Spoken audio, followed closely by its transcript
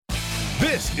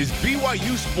This is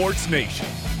BYU Sports Nation,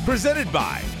 presented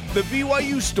by the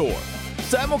BYU Store,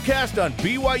 simulcast on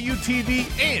BYU TV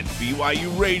and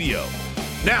BYU Radio.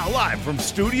 Now live from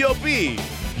Studio B,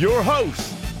 your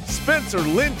hosts, Spencer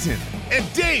Linton and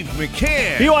Dave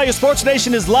McCann. BYU Sports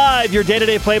Nation is live, your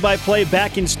day-to-day play-by-play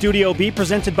back in Studio B,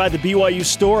 presented by the BYU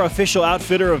Store, official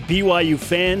outfitter of BYU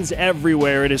fans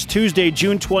everywhere. It is Tuesday,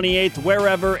 June 28th,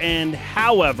 wherever and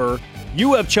however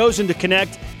you have chosen to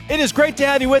connect. It is great to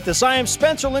have you with us. I am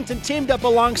Spencer Linton, teamed up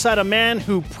alongside a man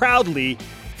who proudly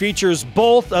features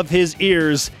both of his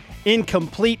ears in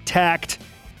complete tact,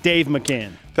 Dave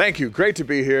McCann. Thank you. Great to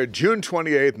be here. June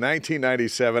 28th,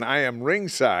 1997. I am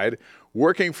ringside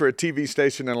working for a TV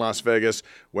station in Las Vegas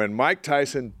when Mike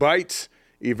Tyson bites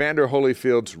Evander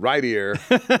Holyfield's right ear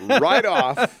right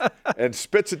off and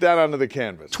spits it down onto the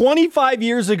canvas. 25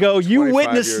 years ago, you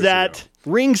witnessed that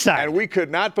ringside. And we could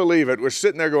not believe it. We're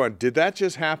sitting there going, did that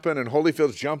just happen? And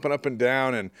Holyfield's jumping up and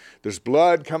down, and there's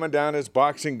blood coming down his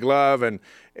boxing glove, and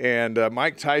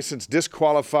Mike Tyson's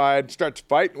disqualified, starts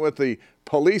fighting with the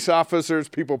police officers,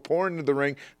 people pouring into the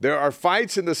ring. There are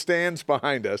fights in the stands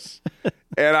behind us.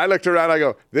 And I looked around, I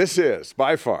go, this is,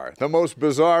 by far, the most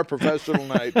bizarre professional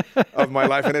night of my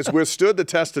life, and it's withstood the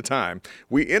test of time.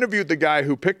 We interviewed the guy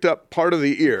who picked up part of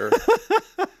the ear,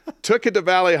 took it to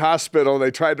Valley Hospital, and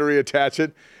they tried to reattach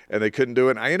it, and they couldn't do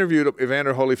it. I interviewed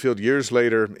Evander Holyfield years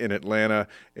later in Atlanta,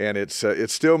 and it's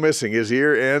still missing. His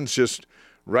ear ends just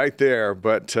right there,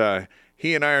 but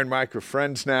he and Iron Mike are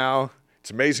friends now. It's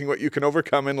amazing what you can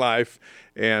overcome in life,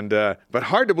 but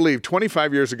hard to believe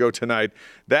 25 years ago tonight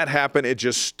that happened. It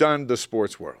just stunned the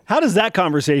sports world. How does that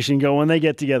conversation go when they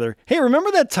get together? Hey, remember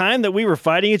that time that we were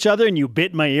fighting each other and you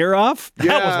bit my ear off?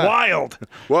 That was wild.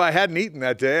 Well, I hadn't eaten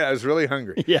that day. I was really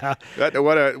hungry. Yeah.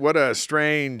 What a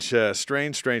strange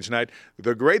night.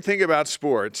 The great thing about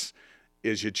sports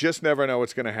is you just never know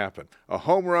what's going to happen. A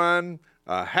home run,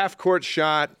 a half-court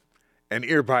shot, and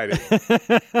ear biting.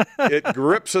 It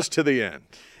grips us to the end.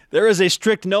 There is a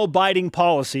strict no biting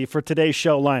policy for today's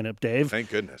show lineup, Dave. Thank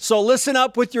goodness. So listen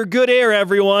up with your good ear,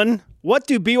 everyone. What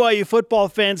do BYU football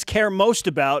fans care most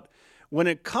about when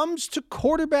it comes to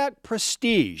quarterback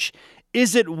prestige?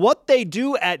 Is it what they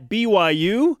do at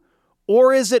BYU,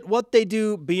 or is it what they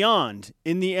do beyond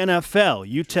in the NFL?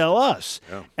 You tell us.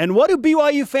 Yeah. And what do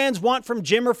BYU fans want from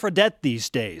Jimmer Fredette these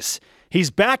days? He's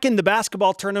back in the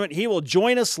basketball tournament. He will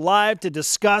join us live to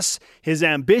discuss his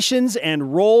ambitions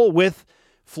and role with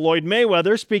Floyd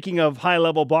Mayweather, speaking of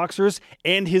high-level boxers,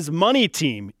 and his money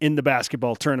team in the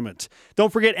basketball tournament.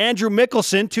 Don't forget Andrew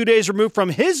Mickelson, 2 days removed from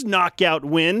his knockout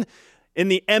win in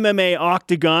the MMA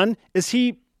octagon. Is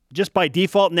he just by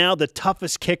default now the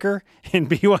toughest kicker in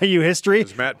BYU history?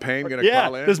 Is Matt Payne going to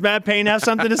call in? Does Matt Payne have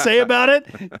something to say about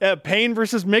it? Payne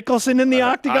versus Mickelson in the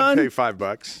octagon? I'd pay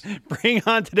 $5. Bring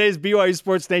on today's BYU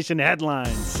Sports Nation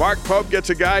headlines. Mark Pope gets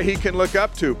a guy he can look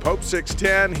up to. Pope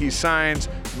 6'10". He signs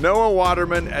Noah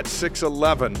Waterman at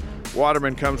 6'11".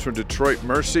 Waterman comes from Detroit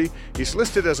Mercy. He's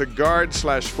listed as a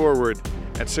guard/forward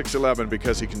at 6'11"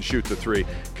 because he can shoot the three.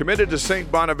 Committed to St.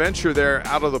 Bonaventure there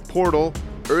out of the portal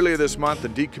earlier this month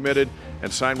and decommitted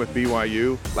and signed with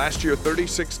BYU. Last year,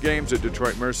 36 games at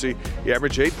Detroit Mercy. He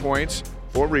averaged 8 points,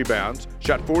 4 rebounds,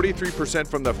 shot 43%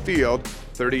 from the field,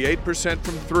 38%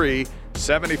 from three,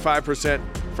 75%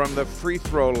 from the free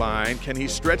throw line. Can he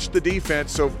stretch the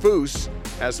defense so Foose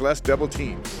has less double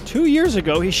teams? 2 years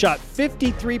ago, he shot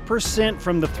 53%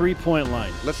 from the three-point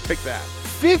line. Let's take that.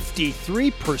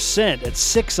 53% at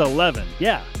 6'11".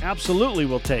 Yeah, absolutely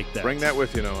we'll take that. Bring that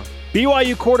with you, Noah.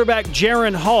 BYU quarterback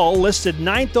Jaren Hall listed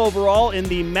 9th overall in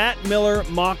the Matt Miller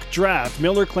mock draft.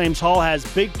 Miller claims Hall has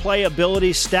big play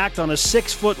ability stacked on a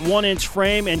 6' 1"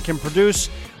 frame and can produce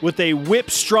with a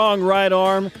whip-strong right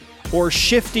arm or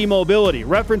shifty mobility,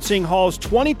 referencing Hall's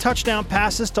 20 touchdown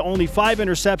passes to only 5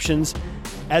 interceptions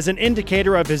as an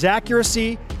indicator of his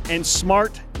accuracy and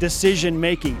smart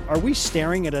decision-making. Are we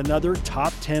staring at another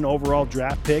top 10 overall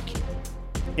draft pick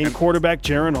in quarterback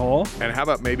Jaren Hall? And how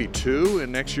about maybe 2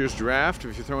 in next year's draft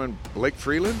if you throw in Blake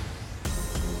Freeland?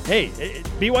 Hey,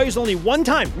 BYU's only one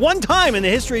time in the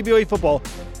history of BYU football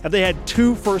have they had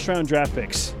 2 first-round draft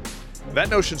picks. That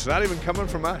notion's not even coming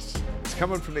from us. It's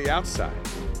coming from the outside.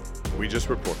 We just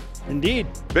report. Indeed.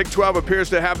 Big 12 appears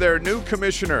to have their new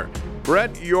commissioner,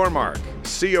 Brett Yormark,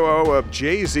 COO of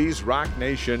Jay-Z's Rock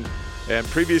Nation, and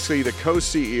previously the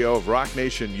co-CEO of Rock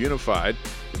Nation Unified.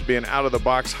 To be an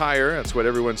out-of-the-box hire, that's what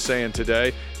everyone's saying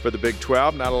today for the Big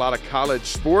 12. Not a lot of college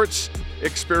sports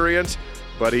experience,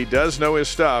 but he does know his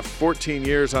stuff. 14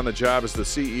 years on the job as the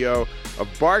CEO of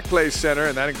Barclays Center,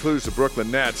 and that includes the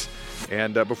Brooklyn Nets.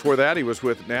 And before that, he was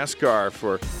with NASCAR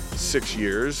for 6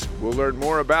 years. We'll learn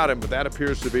more about him, but that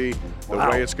appears to be the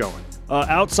way it's going.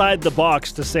 Outside the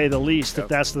box, to say the least, if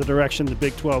that's the direction the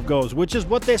Big 12 goes, which is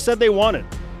what they said they wanted.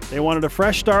 They wanted a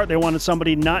fresh start. They wanted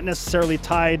somebody not necessarily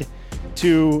tied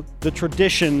to the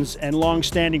traditions and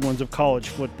long-standing ones of college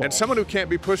football. And someone who can't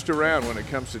be pushed around when it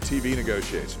comes to TV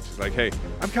negotiations. It's like, hey,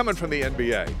 I'm coming from the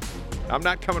NBA. I'm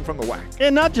not coming from the WAC.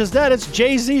 And not just that, it's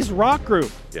Jay-Z's rock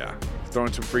group. Yeah,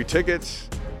 throwing some free tickets.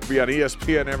 Be on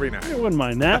ESPN every night. I wouldn't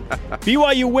mind that.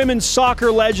 BYU women's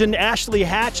soccer legend Ashley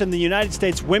Hatch and the United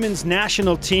States women's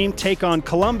national team take on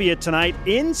Columbia tonight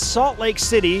in Salt Lake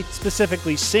City,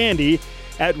 specifically Sandy,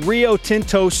 at Rio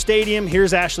Tinto Stadium.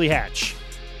 Here's Ashley Hatch.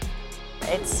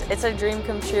 It's a dream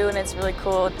come true, and it's really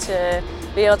cool to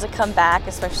be able to come back,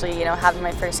 especially, having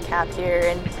my first cap here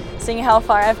and seeing how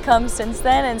far I've come since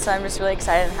then, and so I'm just really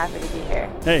excited and happy to be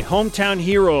here. Hey, hometown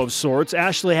hero of sorts,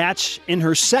 Ashley Hatch in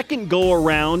her second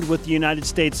go-around with the United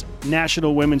States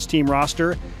national women's team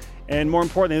roster, and more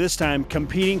importantly this time,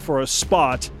 competing for a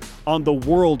spot on the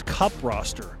World Cup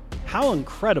roster. How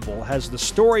incredible has the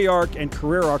story arc and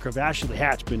career arc of Ashley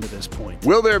Hatch been to this point?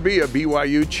 Will there be a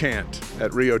BYU chant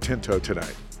at Rio Tinto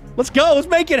tonight? Let's go. Let's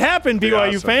make it happen,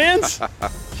 BYU awesome. fans.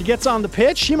 She gets on the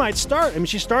pitch. She might start.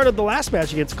 She started the last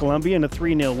match against Columbia in a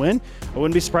 3-0 win. I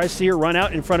wouldn't be surprised to see her run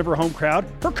out in front of her home crowd.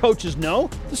 Her coaches know.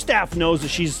 The staff knows that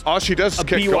she's all she does is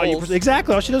kick BYU goals.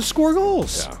 Exactly. All she does is score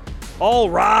goals. Yeah.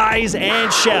 All rise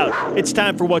and shout. It's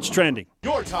time for What's Trending.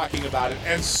 You're talking about it,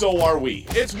 and so are we.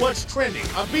 It's What's Trending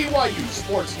on BYU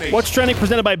Sports Nation. What's Trending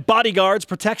presented by Bodyguards,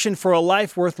 protection for a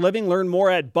life worth living. Learn more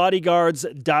at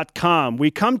bodyguards.com. We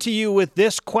come to you with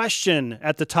this question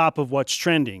at the top of What's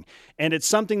Trending, and it's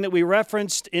something that we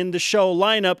referenced in the show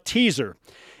lineup teaser.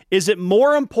 Is it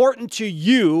more important to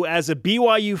you as a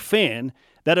BYU fan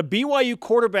that a BYU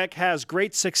quarterback has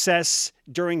great success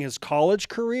during his college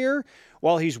career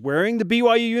while he's wearing the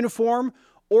BYU uniform,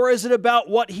 or is it about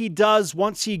what he does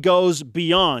once he goes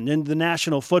beyond in the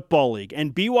National Football League?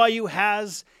 And BYU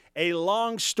has a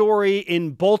long story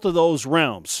in both of those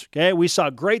realms. Okay, we saw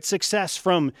great success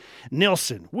from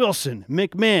Nilsson, Wilson,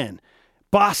 McMahon,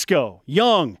 Bosco,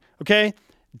 Young, okay,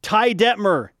 Ty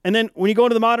Detmer, and then when you go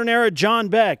into the modern era, John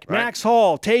Beck, right. Max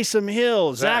Hall, Taysom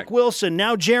Hill, Zach Wilson,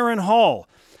 now Jaron Hall.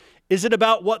 Is it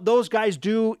about what those guys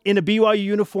do in a BYU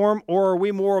uniform, or are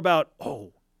we more about,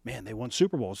 oh, man, they won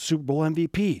Super Bowls, Super Bowl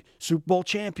MVP, Super Bowl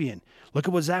champion. Look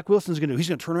at what Zach Wilson's going to do. He's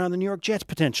going to turn around the New York Jets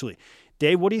potentially.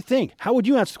 Dave, what do you think? How would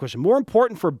you answer the question? More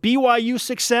important for BYU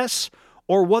success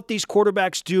or what these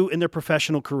quarterbacks do in their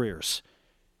professional careers?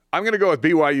 I'm going to go with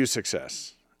BYU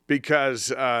success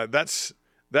because that's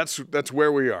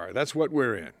where we are. That's what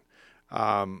we're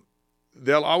in.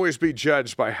 They'll always be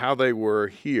judged by how they were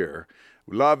here.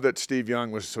 Love that Steve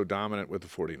Young was so dominant with the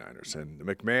 49ers, and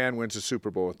McMahon wins a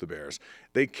Super Bowl with the Bears.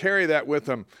 They carry that with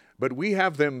them, but we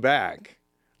have them back.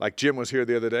 Like Jim was here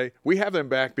the other day, we have them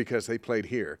back because they played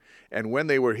here. And when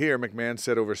they were here, McMahon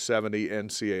set over 70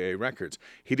 NCAA records.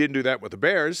 He didn't do that with the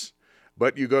Bears,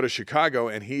 but you go to Chicago,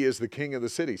 and he is the king of the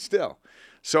city still.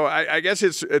 So I guess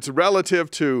it's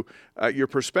relative to your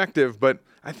perspective, but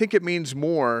I think it means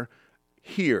more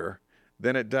here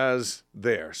than it does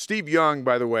there. Steve Young,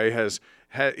 by the way,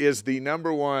 is the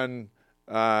number one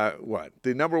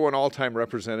the number one all-time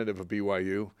representative of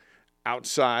BYU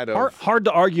outside of hard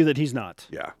to argue that he's not.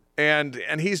 Yeah. And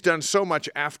he's done so much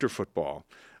after football.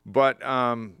 But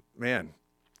man,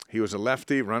 he was a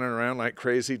lefty running around like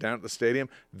crazy down at the stadium.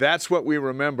 That's what we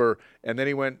remember, and then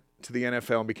he went to the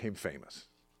NFL and became famous.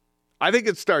 I think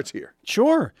it starts here.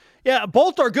 Sure. Yeah,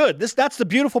 both are good. That's the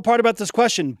beautiful part about this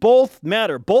question. Both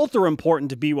matter. Both are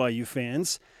important to BYU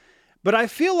fans. But I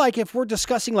feel like if we're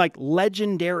discussing like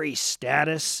legendary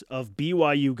status of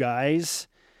BYU guys,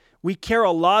 we care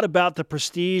a lot about the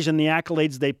prestige and the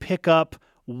accolades they pick up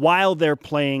while they're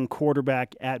playing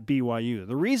quarterback at BYU.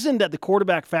 The reason that the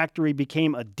quarterback factory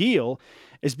became a deal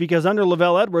is because under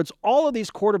Lavelle Edwards, all of these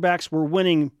quarterbacks were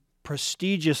winning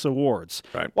prestigious awards.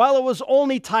 Right. While it was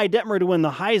only Ty Detmer to win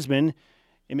the Heisman,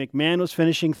 and McMahon was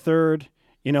finishing third.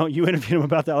 You know, you interviewed him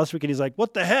about that last week, and he's like,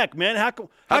 what the heck, man? How come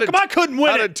I couldn't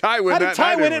win it? How did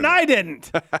Ty win it and I didn't?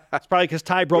 It's probably because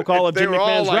Ty broke all of Jim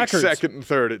McMahon's like records. Second and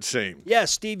third, it seemed. Yeah,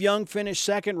 Steve Young finished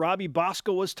second. Robbie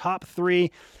Bosco was top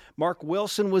three. Mark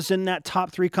Wilson was in that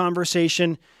top three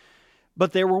conversation.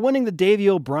 But they were winning the Davey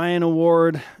O'Brien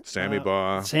Award. Sammy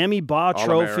Baugh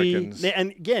Trophy.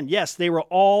 And again, yes, they were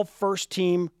all first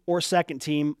team or second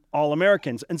team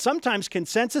All-Americans. And sometimes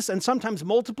consensus and sometimes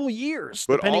multiple years,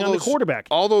 depending on the quarterback.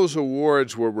 All those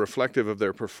awards were reflective of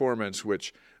their performance,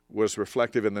 which was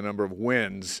reflective in the number of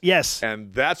wins. Yes.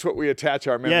 And that's what we attach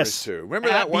our memories to. Remember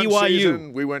At that one BYU.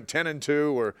 season we went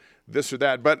 10-2 or this or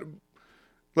that. But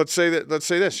let's say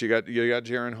this. You got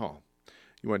Jaren Hall.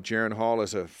 You want Jaren Hall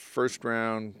as a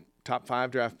first-round top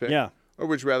 5 draft pick? Yeah. Or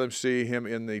would you rather see him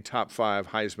in the top 5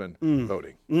 Heisman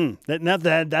voting?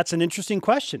 That's an interesting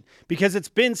question, because it's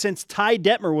been since Ty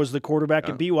Detmer was the quarterback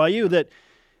at BYU that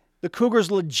the Cougars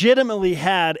legitimately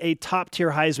had a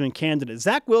top-tier Heisman candidate.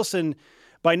 Zach Wilson,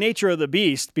 by nature of the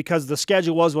beast, because the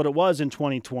schedule was what it was in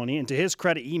 2020, and to his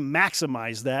credit, he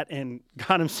maximized that and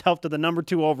got himself to the number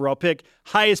 2 overall pick,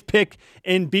 highest pick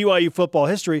in BYU football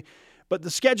history. But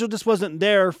the schedule just wasn't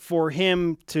there for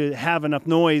him to have enough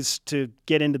noise to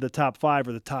get into the top 5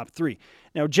 or the top 3.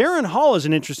 Now, Jaren Hall is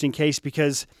an interesting case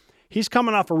because he's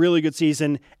coming off a really good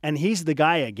season, and he's the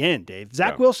guy again, Dave.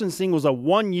 Zach Wilson's thing was a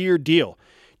 1-year deal.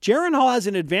 Jaren Hall has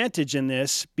an advantage in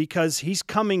this because he's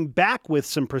coming back with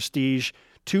some prestige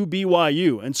to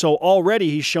BYU. And so already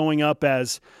he's showing up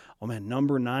as,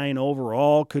 number 9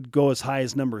 overall, could go as high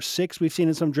as number 6. We've seen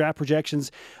in some draft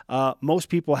projections. Most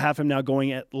people have him now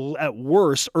going at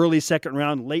worst, early second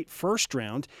round, late first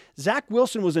round. Zach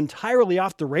Wilson was entirely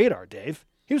off the radar, Dave.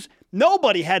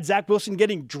 Nobody had Zach Wilson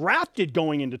getting drafted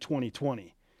going into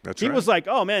 2020. That's right. He was like,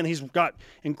 he's got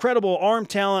incredible arm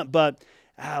talent, but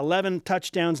 11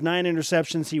 touchdowns, 9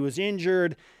 interceptions. He was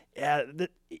injured.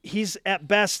 He's at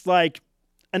best like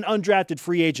an undrafted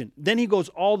free agent. Then he goes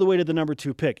all the way to the number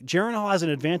 2 pick. Jaren Hall has an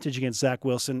advantage against Zach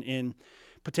Wilson in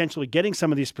potentially getting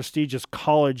some of these prestigious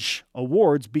college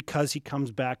awards because he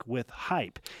comes back with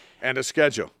hype. And a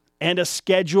schedule. And a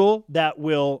schedule that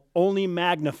will only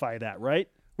magnify that, right?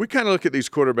 We kind of look at these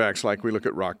quarterbacks like we look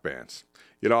at rock bands.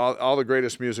 All the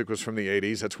greatest music was from the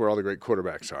 80s. That's where all the great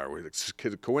quarterbacks are. It's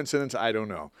coincidence? I don't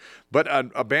know. But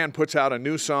a band puts out a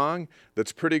new song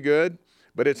that's pretty good,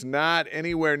 but it's not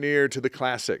anywhere near to the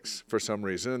classics for some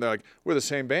reason. And they're like, we're the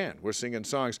same band. We're singing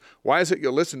songs. Why is it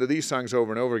you'll listen to these songs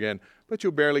over and over again, but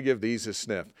you'll barely give these a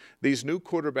sniff? These new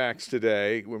quarterbacks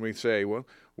today, when we say, well,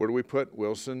 where do we put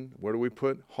Wilson? Where do we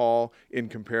put Hall in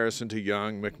comparison to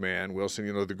Young, McMahon, Wilson,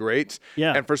 the greats?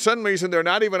 Yeah. And for some reason, they're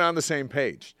not even on the same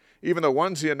page. Even though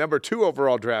one's the number 2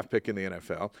 overall draft pick in the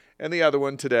NFL, and the other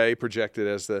one today projected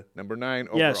as the number 9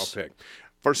 overall pick.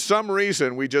 For some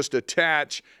reason, we just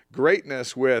attach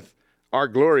greatness with our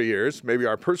glory years, maybe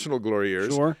our personal glory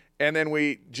years, sure, and then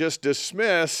we just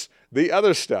dismiss the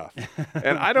other stuff.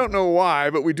 And I don't know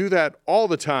why, but we do that all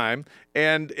the time.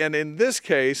 And in this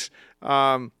case,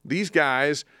 these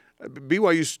guys,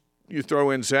 BYU, you throw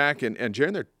in Zach and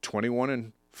Jaren, they're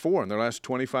 21-4 in their last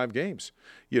 25 games.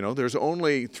 There's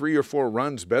only 3 or 4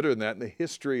 runs better than that in the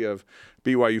history of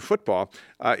BYU football.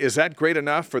 Is that great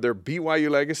enough for their BYU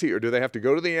legacy, or do they have to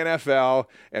go to the NFL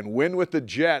and win with the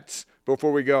Jets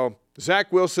before we go,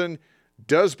 Zach Wilson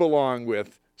does belong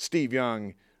with Steve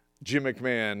Young, Jim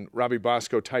McMahon, Robbie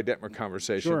Bosco, Ty Detmer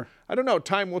conversation? Sure. I don't know.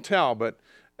 Time will tell, but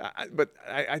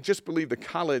I just believe the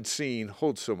college scene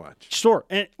holds so much. Sure.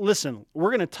 And listen, we're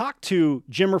going to talk to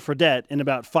Jimmer Fredette in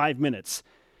about 5 minutes.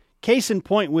 Case in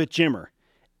point with Jimmer.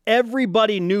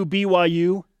 Everybody knew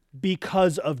BYU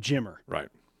because of Jimmer. Right.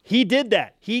 He did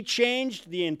that. He changed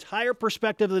the entire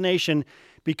perspective of the nation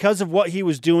because of what he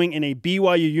was doing in a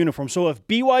BYU uniform. So if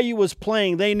BYU was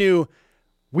playing, they knew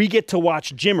we get to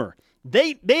watch Jimmer.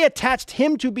 They attached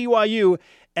him to BYU,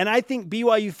 and I think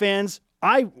BYU fans,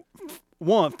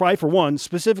 for one,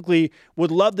 specifically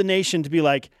would love the nation to be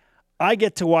like, I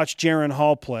get to watch Jaren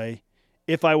Hall play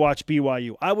if I watch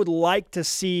BYU. I would like to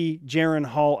see Jaren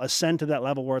Hall ascend to that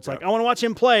level where it's like, I want to watch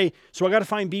him play, so I got to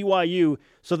find BYU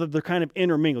so that they're kind of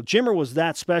intermingled. Jimmer was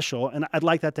that special, and I'd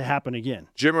like that to happen again.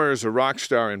 Jimmer is a rock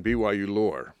star in BYU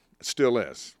lore. Still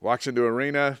is. Walks into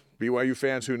arena, BYU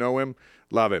fans who know him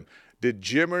love him. Did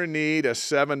Jimmer need a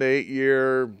 7 to 8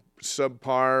 year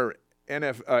subpar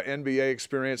NBA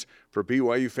experience for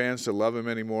BYU fans to love him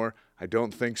anymore? I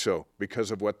don't think so,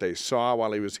 because of what they saw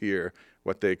while he was here,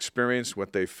 what they experienced,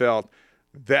 what they felt.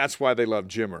 That's why they love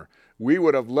Jimmer. We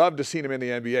would have loved to seen him in the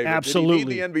NBA. Absolutely. Did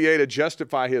he need the NBA to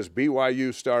justify his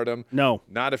BYU stardom? No.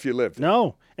 Not if you lived.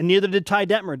 No, and neither did Ty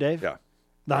Detmer, Dave. Yeah.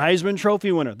 The Heisman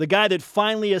Trophy winner, the guy that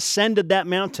finally ascended that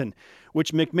mountain,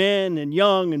 which McMahon and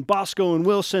Young and Bosco and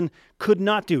Wilson could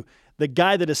not do. The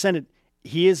guy that ascended,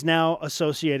 he is now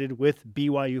associated with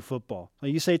BYU football. Now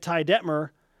you say Ty Detmer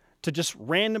to just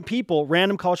random people,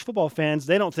 random college football fans,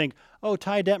 they don't think, oh,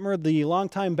 Ty Detmer, the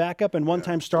longtime backup and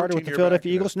one-time starter with the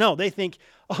Philadelphia Eagles. No, they think,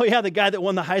 oh, yeah, the guy that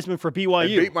won the Heisman for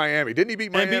BYU. And beat Miami. Didn't he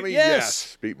beat Miami?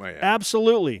 Yes. Beat Miami.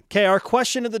 Absolutely. Okay, our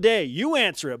question of the day. You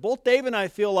answer it. Both Dave and I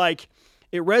feel like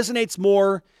it resonates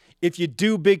more if you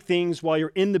do big things while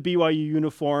you're in the BYU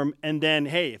uniform, and then,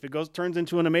 hey, if it turns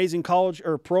into an amazing college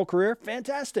or pro career,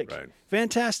 fantastic. Right.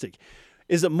 Fantastic.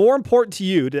 Is it more important to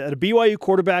you that a BYU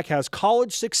quarterback has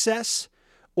college success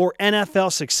or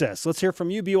NFL success? Let's hear from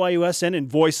you, BYUSN and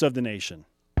Voice of the Nation.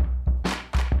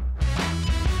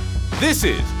 This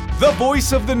is the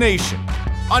Voice of the Nation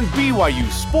on BYU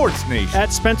Sports Nation.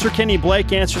 At Spencer Kenny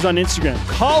Blake answers on Instagram.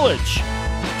 College.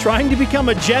 Trying to become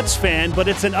a Jets fan, but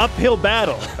it's an uphill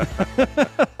battle.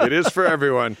 It is for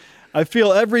everyone. I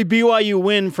feel every BYU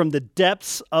win from the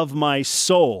depths of my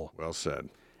soul. Well said.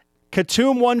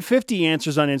 Katoom150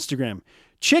 answers on Instagram.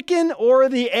 Chicken or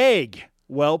the egg?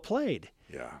 Well played.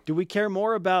 Yeah. Do we care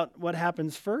more about what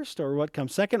happens first or what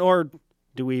comes second? Or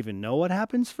do we even know what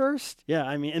happens first? Yeah,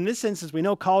 I mean, in this instance, we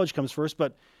know college comes first,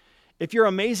 but if you're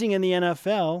amazing in the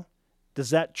NFL,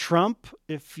 does that trump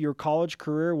if your college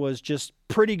career was just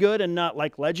pretty good and not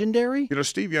like legendary? You know,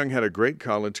 Steve Young had a great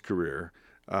college career.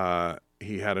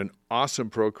 He had an awesome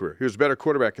pro career. He was a better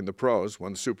quarterback in the pros,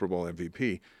 won the Super Bowl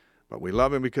MVP, but we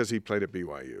love him because he played at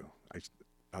BYU.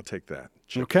 I'll take that.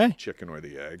 Chicken or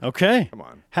the egg. Okay. Come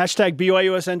on. Hashtag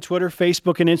BYUSN Twitter,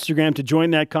 Facebook, and Instagram to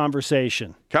join that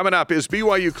conversation. Coming up, is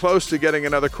BYU close to getting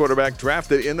another quarterback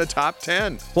drafted in the top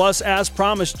 10? Plus, as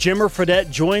promised, Jimmer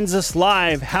Fredette joins us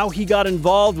live, how he got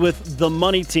involved with the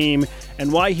money team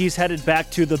and why he's headed back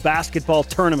to the basketball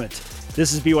tournament.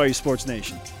 This is BYU Sports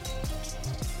Nation.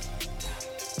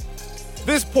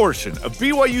 This portion of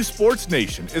BYU Sports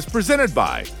Nation is presented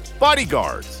by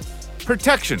Bodyguards.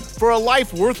 Protection for a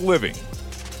life worth living.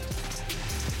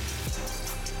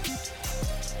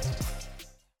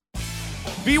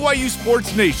 BYU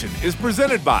Sports Nation is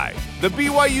presented by The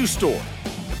BYU Store,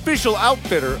 official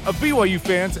outfitter of BYU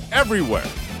fans everywhere.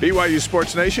 BYU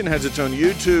Sports Nation has its own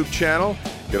YouTube channel.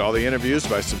 Get all the interviews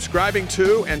by subscribing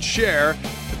to and share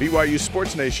the BYU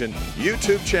Sports Nation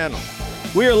YouTube channel.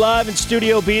 We are live in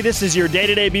Studio B. This is your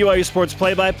day-to-day BYU Sports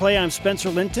play-by-play. I'm Spencer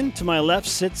Linton. To my left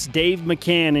sits Dave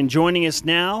McCann, and joining us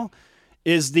now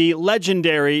is the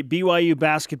legendary BYU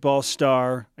basketball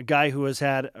star, a guy who has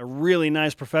had a really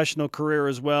nice professional career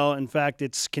as well. In fact,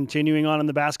 it's continuing on in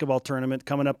the basketball tournament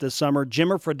coming up this summer.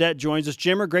 Jimmer Fredette joins us.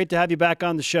 Jimmer, great to have you back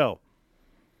on the show.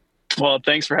 Well,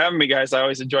 thanks for having me, guys. I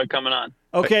always enjoy coming on.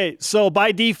 Okay, so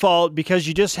by default, because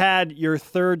you just had your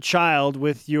third child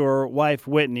with your wife,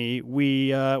 Whitney,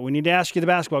 we need to ask you the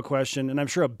basketball question, and I'm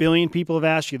sure a billion people have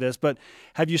asked you this, but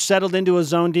have you settled into a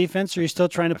zone defense, or are you still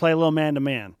trying to play a little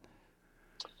man-to-man?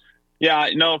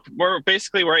 Yeah, no, we're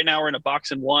basically right now we're in a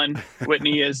box and one.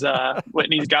 Whitney's got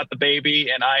the baby,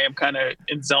 and I am kind of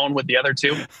in zone with the other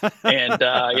two, and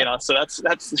so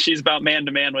that's she's about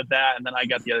man-to-man with that, and then I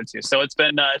got the other two. So it's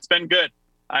been good.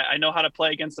 I know how to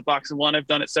play against the box and one. I've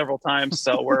done it several times,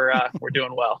 so we're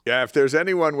doing well. Yeah, if there's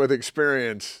anyone with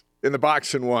experience in the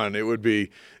box and one, it would be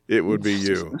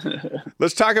you.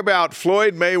 Let's talk about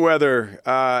Floyd Mayweather.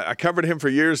 I covered him for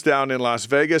years down in Las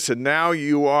Vegas, and now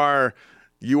you are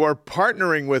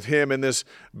partnering with him in this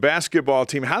basketball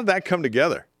team. How did that come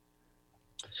together?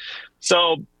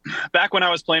 So back when I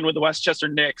was playing with the Westchester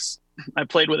Knicks, I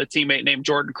played with a teammate named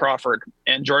Jordan Crawford,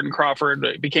 and Jordan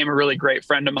Crawford became a really great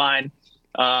friend of mine.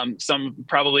 Some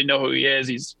probably know who he is.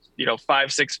 He's,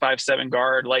 5'6", 5'7"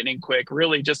 guard, lightning quick,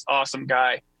 really just awesome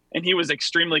guy. And he was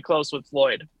extremely close with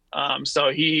Floyd. So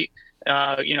he,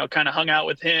 kind of hung out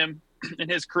with him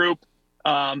and his group.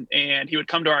 And he would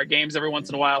come to our games every once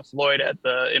in a while, Floyd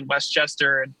in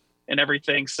Westchester and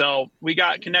everything. So we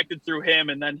got connected through him,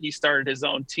 and then he started his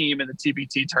own team in the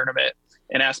TBT tournament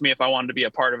and asked me if I wanted to be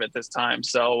a part of it this time.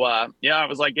 So, I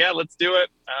was like, yeah, let's do it.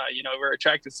 We're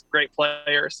attracted to great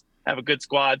players, have a good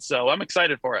squad. So I'm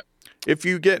excited for it. If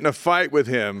you get in a fight with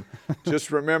him,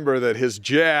 just remember that his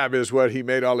jab is what he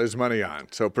made all his money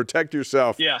on. So protect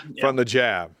yourself from the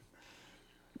jab.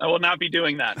 I will not be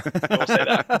doing that. I will say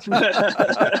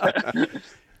that.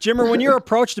 Jimmer, when you're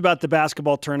approached about the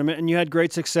basketball tournament and you had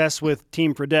great success with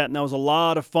Team Fredette, and that was a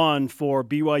lot of fun for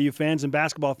BYU fans and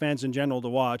basketball fans in general to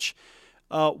watch,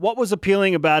 what was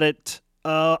appealing about it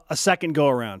a second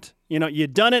go-around?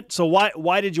 You'd done it, so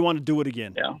why did you want to do it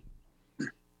again? Yeah.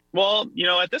 Well,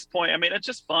 at this point, it's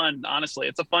just fun, honestly.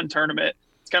 It's a fun tournament.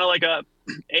 It's kind of like a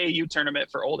AAU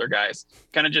tournament for older guys.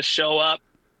 Kind of just show up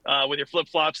with your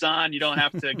flip-flops on. You don't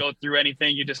have to go through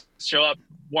anything. You just show up,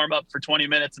 warm up for 20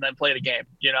 minutes, and then play the game,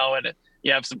 and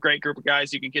you have some great group of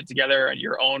guys you can get together and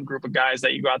your own group of guys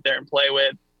that you go out there and play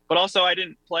with. But also I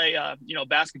didn't play,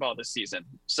 basketball this season.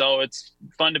 So it's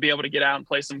fun to be able to get out and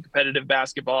play some competitive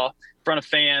basketball in front of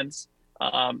fans.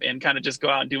 And kind of just go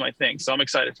out and do my thing. So I'm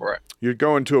excited for it. You're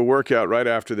going to a workout right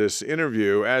after this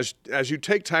interview. As you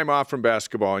take time off from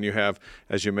basketball, and you have,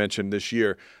 as you mentioned this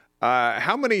year,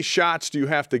 How many shots do you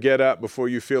have to get up before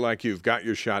you feel like you've got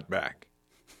your shot back?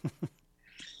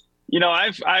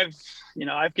 I've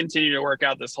continued to work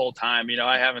out this whole time.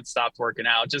 I haven't stopped working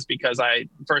out just because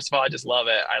first of all, I just love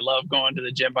it. I love going to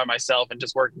the gym by myself and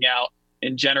just working out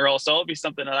in general. So it'll be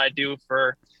something that I do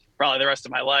for probably the rest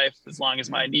of my life, as long as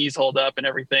my knees hold up and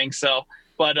everything. So,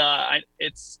 but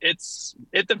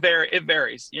it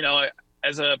varies.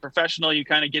 As a professional, you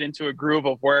kind of get into a groove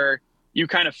of where you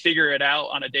kind of figure it out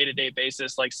on a day-to-day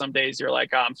basis. Like some days you're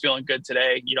like, I'm feeling good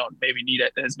today. You don't maybe need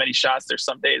as many shots. There's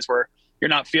some days where you're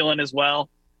not feeling as well,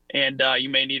 and you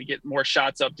may need to get more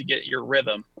shots up to get your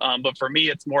rhythm. But for me,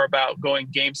 it's more about going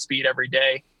game speed every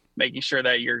day, making sure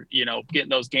that you're, getting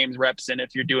those games reps in.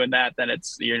 If you're doing that, then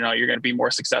it's, you're going to be more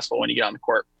successful when you get on the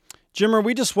court. Jimmer,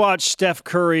 we just watched Steph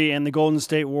Curry and the Golden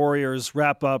State Warriors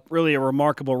wrap up really a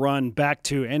remarkable run back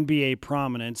to NBA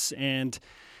prominence. And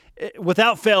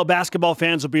without fail, basketball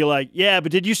fans will be like, yeah,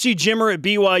 but did you see Jimmer at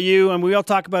BYU? And we all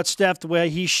talk about Steph, the way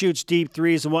he shoots deep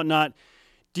threes and whatnot.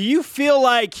 Do you feel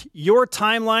like your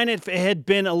timeline, if it had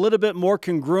been a little bit more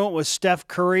congruent with Steph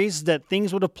Curry's, that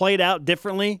things would have played out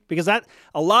differently? Because a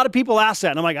lot of people ask that,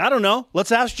 and I'm like, I don't know.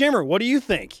 Let's ask Jimmer. What do you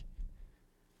think?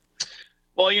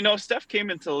 Well, Steph came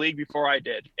into the league before I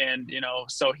did, and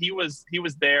so he was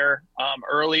there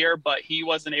earlier, but he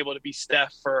wasn't able to be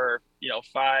Steph for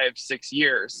 5-6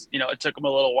 years. It took him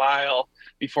a little while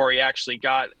before he actually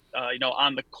got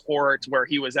on the court where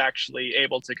he was actually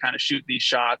able to kind of shoot these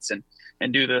shots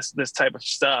and do this type of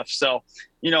stuff. So,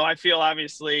 I feel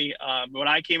obviously when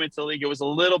I came into the league, it was a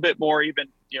little bit more even,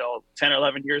 10 or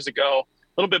 11 years ago,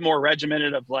 a little bit more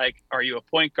regimented of like, are you a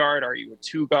point guard? Are you a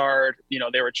two guard?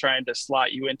 They were trying to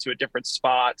slot you into a different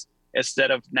spot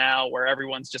instead of now where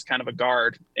everyone's just kind of a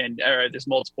guard and there's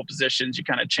multiple positions, you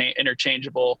kind of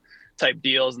interchangeable type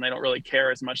deals, and they don't really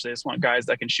care as much. They just want guys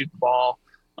that can shoot the ball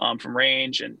from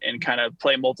range and kind of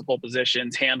play multiple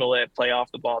positions, handle it, play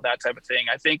off the ball, that type of thing.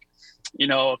 I think,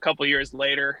 a couple of years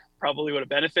later probably would have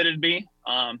benefited me,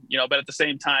 but at the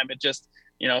same time, it just,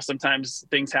 sometimes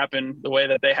things happen the way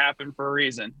that they happen for a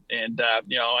reason. And,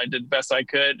 I did the best I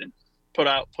could and put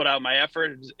out my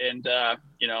effort and,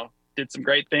 did some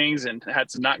great things and had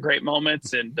some not great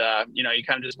moments. And, you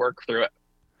kind of just work through it.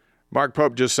 Mark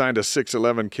Pope just signed a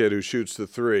 6'11" kid who shoots the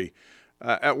three.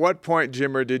 At what point,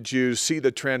 Jimmer, did you see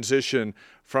the transition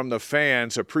from the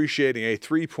fans appreciating a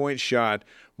three-point shot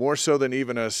more so than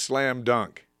even a slam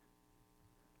dunk?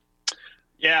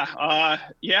 Yeah. I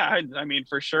mean,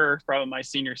 for sure, probably my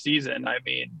senior season. I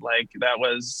mean, like that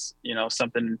was,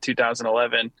 something in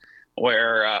 2011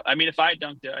 where, if I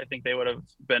dunked it, I think they would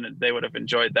have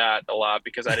enjoyed that a lot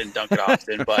because I didn't dunk it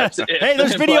often, but hey,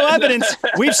 there's video evidence.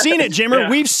 We've seen it, Jimmer. Yeah.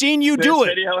 We've seen you do it.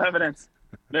 Video evidence.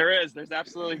 There's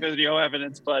absolutely video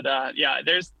evidence, but I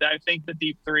think the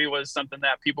deep three was something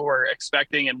that people were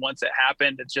expecting. And once it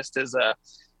happened,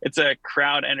 it's a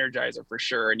crowd energizer for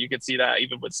sure. And you could see that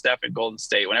even with Steph in Golden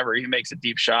State, whenever he makes a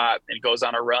deep shot and goes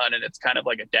on a run and it's kind of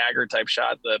like a dagger type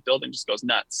shot, the building just goes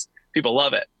nuts. People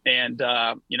love it. And,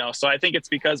 so I think it's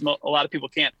because a lot of people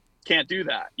can't do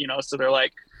that, so they're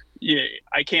like, yeah,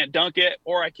 I can't dunk it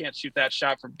or I can't shoot that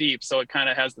shot from deep. So it kind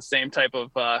of has the same type of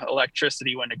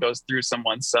electricity when it goes through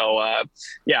someone. So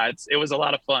it was a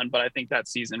lot of fun, but I think that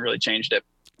season really changed it.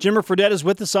 Jimmer Fredette is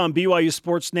with us on BYU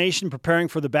Sports Nation preparing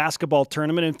for the basketball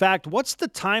tournament. In fact, what's the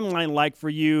timeline like for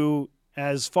you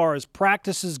as far as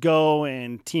practices go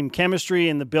and team chemistry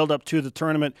and the build up to the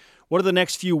tournament? What are the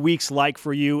next few weeks like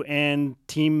for you and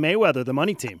Team Mayweather, the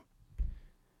money team?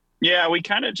 Yeah, we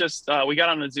kind of just we got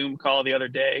on a Zoom call the other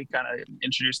day, kind of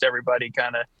introduced everybody,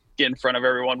 kind of get in front of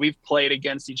everyone. We've played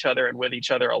against each other and with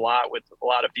each other a lot with a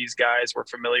lot of these guys. We're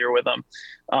familiar with them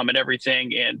and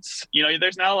everything. And,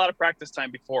 there's not a lot of practice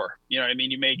time before. You know what I mean?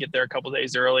 You may get there a couple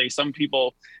days early. Some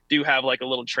people do have like a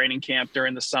little training camp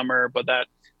during the summer, but that,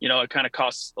 it kind of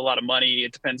costs a lot of money.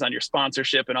 It depends on your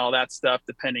sponsorship and all that stuff,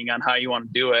 depending on how you want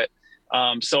to do it.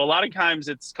 So a lot of times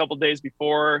it's a couple days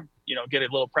before, get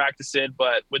a little practice in.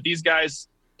 But with these guys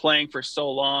playing for so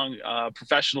long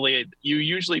professionally, you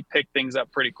usually pick things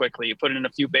up pretty quickly. You put in a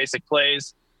few basic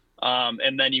plays,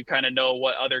 and then you kind of know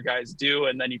what other guys do,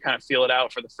 and then you kind of feel it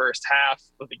out for the first half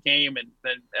of the game. And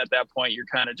then at that point, you're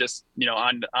kind of just,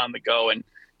 on the go. And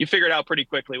you figure it out pretty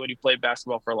quickly when you played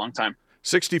basketball for a long time.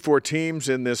 64 teams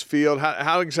in this field.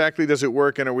 How exactly does it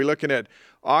work? And are we looking at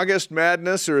August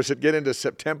madness, or is it get into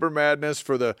September madness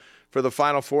for the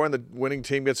Final Four and the winning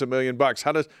team gets $1 million?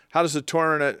 How does the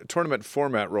tournament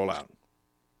format roll out?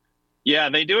 Yeah,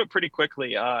 they do it pretty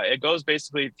quickly. It goes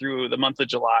basically through the month of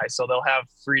July. So they'll have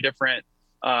three different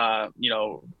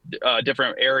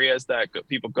different areas that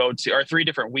people go to, or three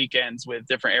different weekends with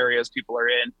different areas people are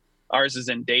in. Ours is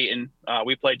in Dayton.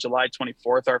 We played July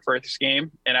 24th, our first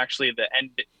game, and actually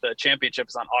the championship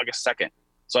is on August 2nd.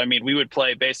 So, I mean, we would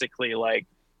play basically like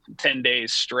 10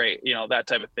 days straight, that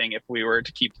type of thing if we were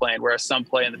to keep playing, whereas some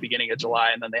play in the beginning of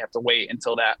July and then they have to wait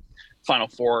until that Final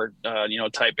Four,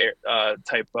 type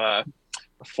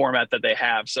format that they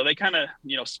have. So they kind of,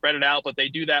 spread it out, but they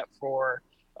do that for,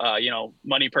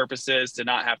 money purposes, to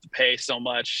not have to pay so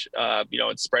much,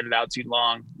 it's spread it out too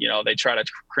long. They try to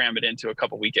cram it into a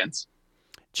couple weekends.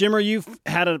 Jimmer, you've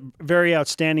had a very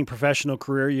outstanding professional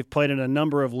career. You've played in a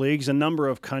number of leagues, a number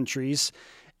of countries,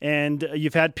 and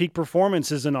you've had peak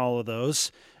performances in all of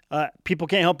those. People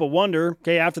can't help but wonder,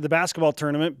 okay, after the basketball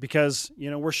tournament, because,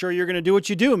 we're sure you're going to do what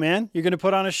you do, man. You're going to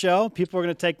put on a show. People are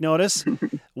going to take notice.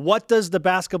 What does the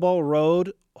basketball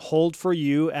road hold for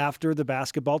you after the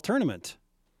basketball tournament?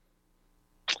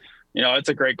 It's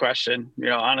a great question.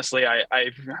 Honestly,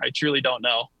 I truly don't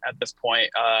know at this point.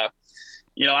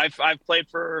 I've played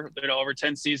for, over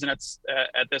 10 seasons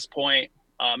at this point.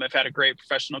 I've had a great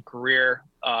professional career,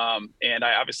 and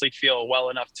I obviously feel well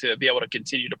enough to be able to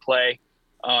continue to play.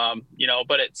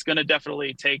 But it's going to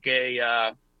definitely take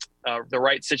the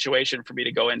right situation for me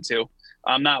to go into.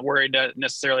 I'm not worried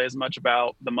necessarily as much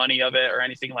about the money of it or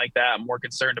anything like that. I'm more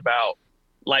concerned about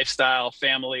lifestyle,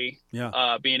 family,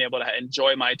 being able to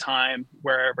enjoy my time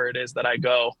wherever it is that I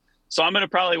go. So I'm going to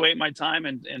probably wait my time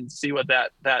and see what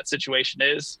that situation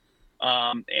is,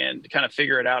 and kind of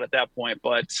figure it out at that point.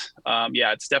 But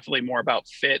it's definitely more about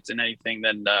fit and anything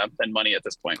than money at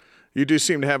this point. You do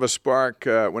seem to have a spark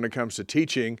when it comes to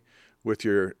teaching with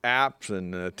your apps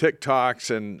and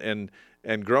TikToks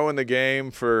and growing the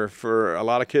game for a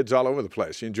lot of kids all over the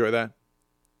place. You enjoy that?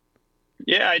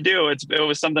 Yeah, I do. It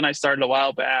was something I started a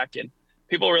while back, and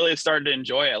people really started to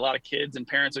enjoy it. A lot of kids and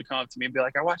parents would come up to me and be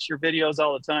like, I watch your videos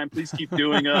all the time. Please keep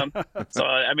doing them. So,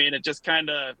 I mean, it just kind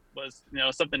of was,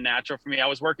 something natural for me. I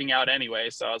was working out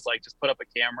anyway. So I was like, just put up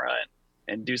a camera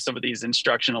and do some of these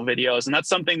instructional videos. And that's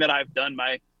something that I've done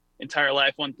my entire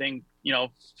life. One thing,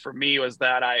 for me was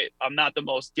that I'm not the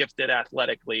most gifted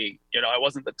athletically. I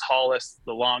wasn't the tallest,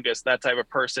 the longest, that type of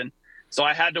person. So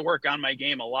I had to work on my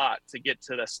game a lot to get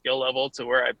to the skill level to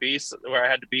where I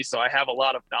had to be. So I have a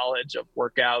lot of knowledge of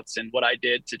workouts and what I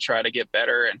did to try to get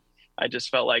better. And I just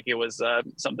felt like it was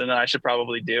something that I should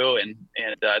probably do. And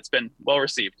it's been well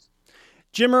received.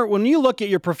 Jimmer, when you look at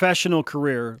your professional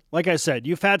career, like I said,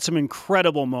 you've had some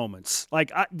incredible moments. Like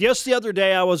just the other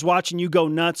day, I was watching you go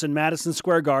nuts in Madison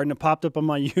Square Garden. It popped up on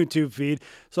my YouTube feed.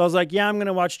 So I was like, I'm going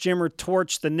to watch Jimmer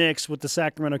torch the Knicks with the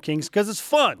Sacramento Kings because it's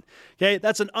fun. Okay,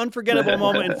 that's an unforgettable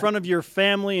moment in front of your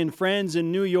family and friends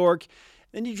in New York.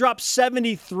 Then you dropped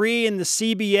 73 in the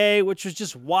CBA, which was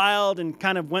just wild and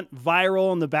kind of went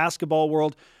viral in the basketball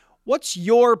world. What's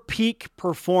your peak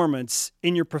performance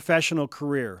in your professional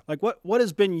career? Like what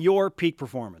has been your peak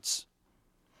performance?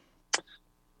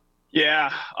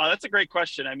 Yeah, that's a great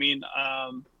question. I mean,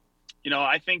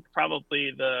 I think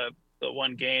probably the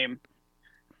one game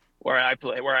where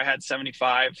I had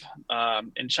 75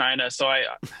 in China. So I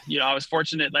was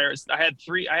fortunate there. I had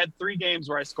three games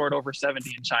where I scored over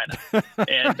 70 in China.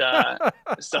 And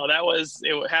so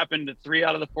it happened 3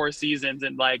 out of the 4 seasons.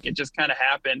 And like, it just kind of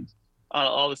happened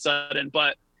all of a sudden.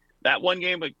 But that one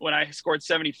game when I scored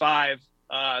 75,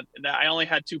 I only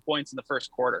had 2 points in the first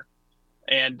quarter.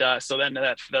 And so then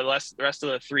the rest of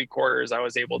the 3 quarters, I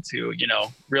was able to,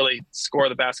 really score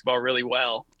the basketball really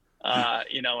well,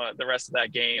 the rest of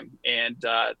that game. And,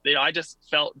 I just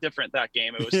felt different that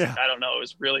game. It was, I don't know, it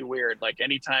was really weird. Like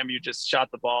anytime you just shot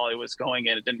the ball, it was going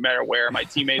in. It didn't matter where. My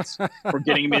teammates were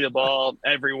getting me the ball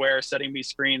everywhere, setting me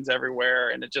screens everywhere.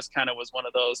 And it just kind of was one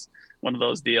of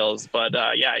those deals. But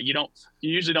you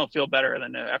usually don't feel better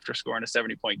than after scoring a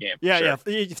 70-point game. Yeah.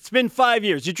 It's been 5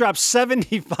 years. You dropped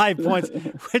 75 points,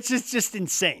 which is just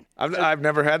insane. I've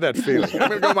never had that feeling. I'm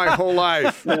going to go my whole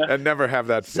life and never have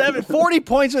that feeling. 40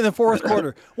 points in the fourth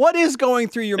quarter. What is going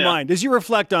through your mind as you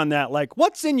reflect on that? Like,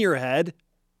 what's in your head?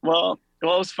 Well, it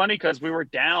was funny because we were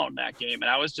down that game, and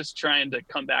I was just trying to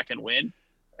come back and win.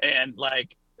 And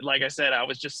like I said, I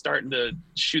was just starting to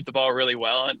shoot the ball really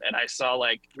well, and I saw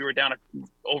like we were down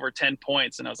over 10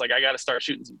 points, and I was like, I got to start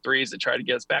shooting some threes to try to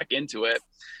get us back into it.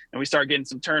 And we started getting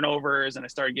some turnovers, and I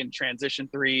started getting transition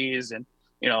threes, and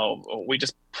we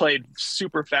just played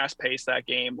super fast paced that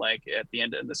game. Like at the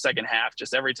end of the second half,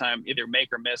 just every time either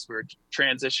make or miss, we were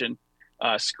transition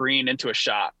screen into a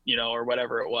shot, or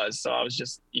whatever it was. So I was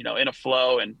just, in a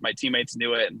flow, and my teammates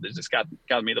knew it, and they just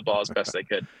got me the ball as best they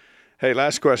could. Hey,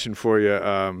 last question for you.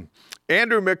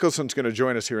 Andrew Mickelson's going to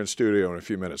join us here in studio in a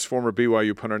few minutes. Former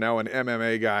BYU punter, now an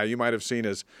MMA guy. You might have seen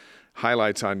his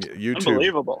highlights on YouTube.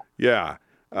 Unbelievable. Yeah.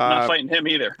 I'm not fighting him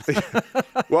either.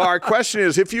 Well, our question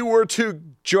is, if you were to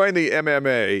join the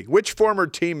MMA, which former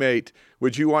teammate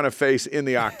would you want to face in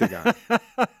the octagon?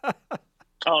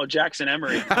 Oh, Jackson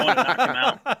Emery. I want to knock him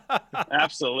out.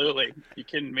 Absolutely. You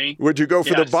kidding me? Would you go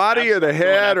for the body or the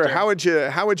head, or how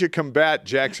would you combat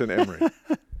Jackson Emery?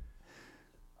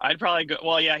 I'd probably go.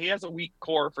 Well, yeah, he has a weak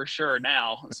core for sure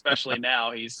now, especially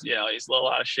now. He's a little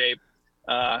out of shape.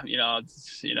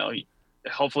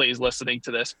 Hopefully he's listening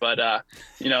to this, but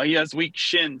he has weak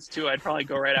shins too. I'd probably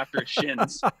go right after his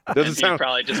shins. He'd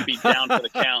probably just be down for the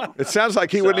count. It sounds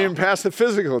like he wouldn't even pass the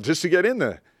physical just to get in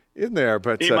there.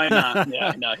 But he might not.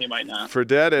 Yeah, no, he might not.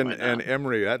 Fredette and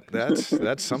Emery,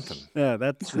 that's something. Yeah,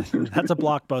 that's a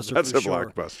blockbuster. That's for a sure.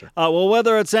 blockbuster. Well,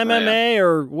 whether it's MMA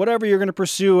or whatever you're going to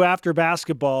pursue after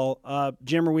basketball,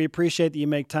 Jimmer, we appreciate that you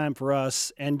make time for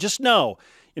us. And just know,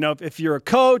 if you're a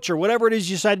coach or whatever it is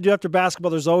you decide to do after basketball,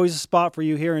 there's always a spot for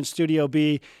you here in Studio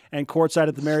B and courtside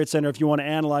at the Marriott Center if you want to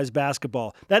analyze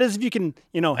basketball. That is if you can,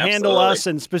 handle us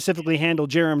and specifically handle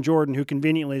Jarom Jordan, who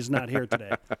conveniently is not here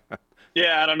today.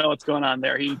 Yeah, I don't know what's going on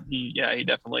there. He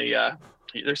definitely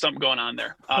there's something going on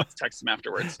there. I'll have to text him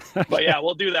afterwards. But yeah,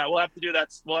 we'll do that. We'll have to do that.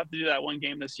 We'll have to do that one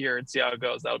game this year and see how it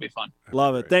goes. That'll be fun.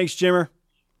 Love it. Thanks, Jimmer.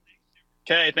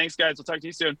 Okay, thanks, guys. We'll talk to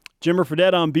you soon. Jimmer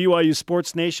Fredette on BYU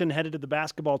Sports Nation, headed to the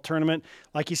basketball tournament.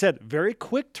 Like you said, very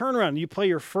quick turnaround. You play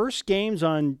your first games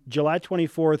on July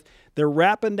 24th. They're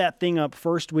wrapping that thing up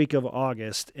first week of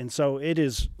August, and so it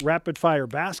is rapid-fire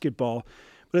basketball.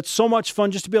 But it's so much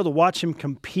fun just to be able to watch him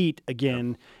compete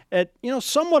again at,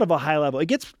 somewhat of a high level. It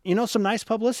gets, some nice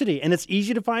publicity, and it's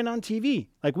easy to find on TV.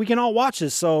 Like, we can all watch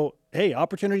this. So, hey,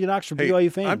 opportunity knocks for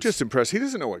BYU fans. I'm just impressed. He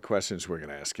doesn't know what questions we're going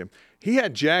to ask him. He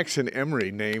had Jackson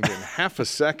Emery named in half a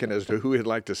second as to who he'd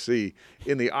like to see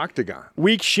in the octagon.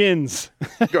 Weak shins.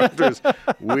 Going through his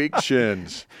weak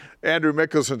shins. Andrew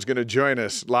Mickelson's going to join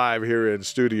us live here in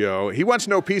studio. He wants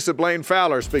no piece of Blaine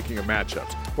Fowler, speaking of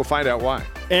matchups. We'll find out why.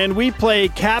 And we play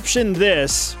Caption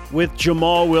This with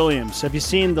Jamal Williams. Have you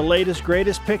seen the latest,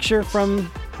 greatest picture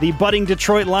from the budding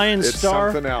Detroit Lions star?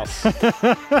 It's something else.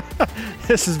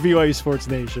 This is BYU Sports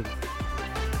Nation.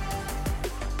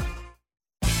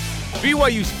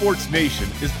 BYU Sports Nation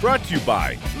is brought to you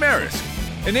by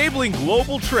Maersk, enabling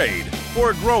global trade for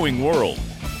a growing world.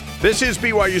 This is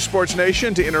BYU Sports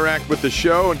Nation. To interact with the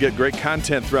show and get great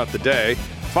content throughout the day,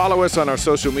 follow us on our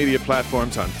social media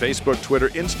platforms on Facebook, Twitter,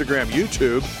 Instagram,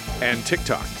 YouTube, and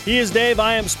TikTok. He is Dave.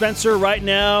 I am Spencer. Right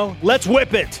now, let's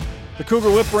whip it. The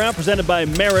Cougar Whip Around, presented by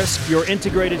Maersk, your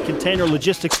integrated container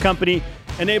logistics company,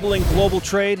 enabling global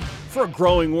trade for a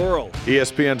growing world.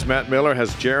 ESPN's Matt Miller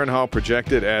has Jaren Hall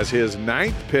projected as his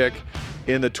 9th pick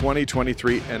in the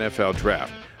 2023 NFL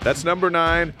Draft. That's number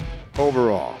 9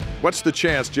 overall. What's the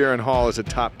chance Jaren Hall is a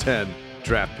top 10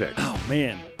 draft pick? Oh,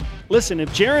 man. Listen, if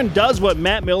Jaren does what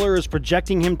Matt Miller is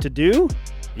projecting him to do,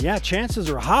 yeah, chances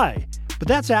are high. But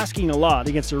that's asking a lot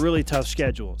against a really tough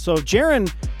schedule. So if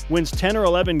Jaren wins 10 or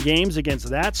 11 games against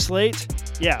that slate,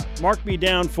 yeah, mark me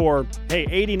down for, hey,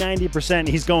 80, 90%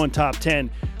 he's going top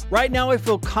 10. Right now, I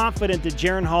feel confident that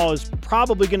Jaren Hall is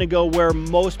probably going to go where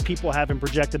most people have him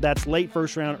projected. That's late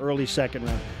first round, early second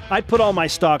round. I'd put all my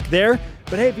stock there.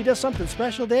 But hey, if he does something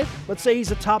special, Dave, let's say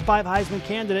he's a top 5 Heisman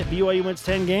candidate, BYU wins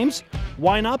 10 games,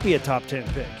 why not be a top 10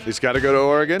 pick? He's got to go to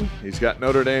Oregon. He's got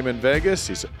Notre Dame in Vegas.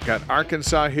 He's got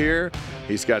Arkansas here.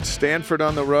 He's got Stanford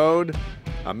on the road.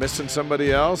 I'm missing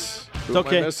somebody else. Who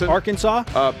it's okay.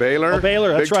 Arkansas? Baylor. Oh,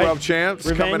 Baylor, that's Big 12 right. champs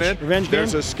Revenge, coming in. Revenge game.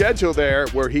 There's a schedule there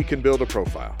where he can build a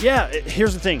profile. Yeah,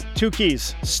 here's the thing. 2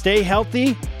 keys. Stay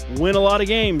healthy, win a lot of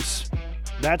games.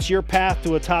 That's your path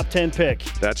to a top 10 pick.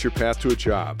 That's your path to a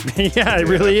job. Yeah, it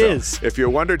really is. If you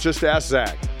wonder, just ask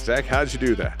Zach. Zach, how'd you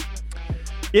do that?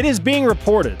 It is being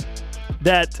reported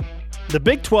that the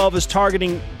Big 12 is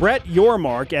targeting Brett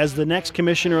Yormark as the next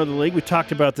commissioner of the league. We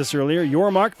talked about this earlier.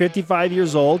 Yormark, 55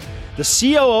 years old, the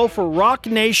COO for Rock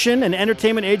Nation, an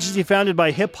entertainment agency founded by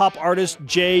hip-hop artist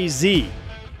Jay-Z.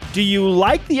 Do you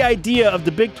like the idea of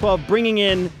the Big 12 bringing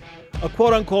in a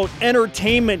quote-unquote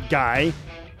entertainment guy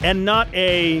and not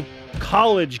a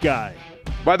college guy?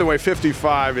 By the way,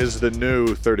 55 is the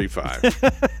new 35.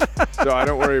 So I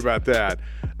don't worry about that.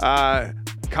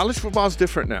 College football is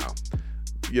different now.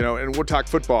 And we'll talk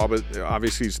football, but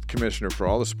obviously he's commissioner for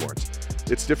all the sports.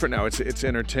 It's different now. It's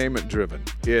entertainment driven.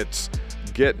 It's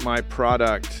get my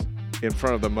product in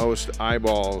front of the most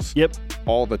eyeballs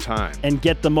all the time. And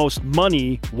get the most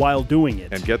money while doing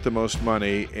it. And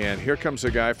here comes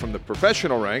a guy from the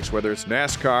professional ranks, whether it's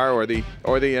NASCAR or the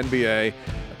NBA,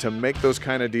 to make those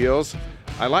kind of deals.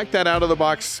 I like that out of the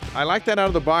box.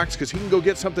 Because he can go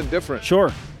get something different. Sure.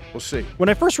 We'll see. When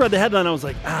I first read the headline, I was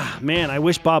like, man, I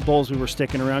wish Bob Bowlesby were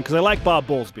sticking around because I like Bob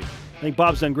Bowlesby. I think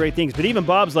Bob's done great things. But even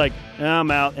Bob's like,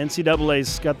 I'm out.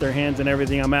 NCAA's got their hands in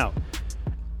everything. I'm out.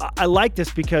 I like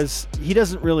this because he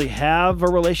doesn't really have a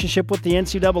relationship with the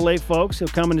NCAA folks. He'll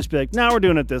come and just be like, we're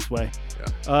doing it this way.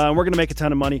 Yeah. We're going to make a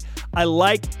ton of money. I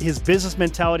like his business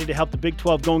mentality to help the Big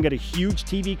 12 go and get a huge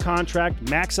TV contract,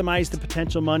 maximize the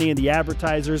potential money and the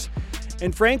advertisers.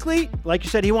 And frankly, like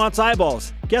you said, he wants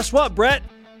eyeballs. Guess what, Brett?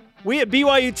 We at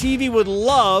BYU TV would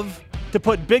love to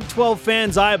put Big 12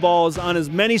 fans' eyeballs on as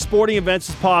many sporting events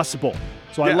as possible.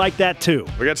 So I like that too.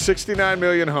 We got 69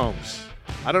 million homes.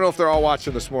 I don't know if they're all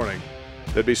watching this morning.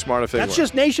 They'd be smart if they were. That's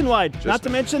just nationwide, not to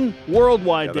mention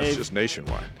worldwide, Dave. That's just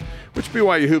nationwide. Which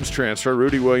BYU Hoops transfer,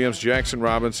 Rudy Williams, Jackson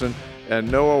Robinson,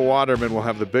 and Noah Waterman will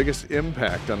have the biggest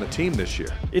impact on the team this year?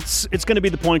 It's going to be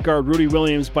the point guard, Rudy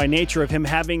Williams, by nature of him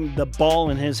having the ball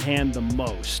in his hand the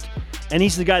most. And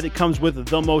he's the guy that comes with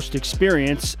the most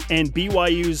experience, and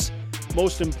BYU's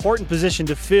most important position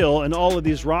to fill in all of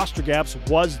these roster gaps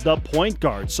was the point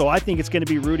guard. So I think it's going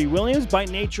to be Rudy Williams by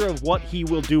nature of what he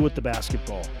will do with the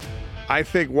basketball. I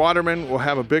think Waterman will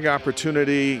have a big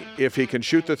opportunity if he can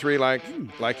shoot the three like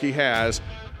he has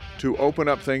to open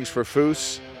up things for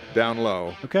Foose down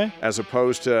low. Okay. As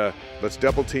opposed to let's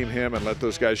double team him and let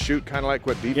those guys shoot, kind of like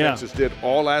what defenses did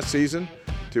all last season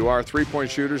to our three-point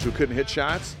shooters who couldn't hit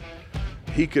shots.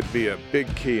 He could be a big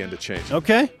key into changing.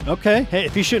 Okay. Hey,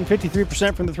 if he's shooting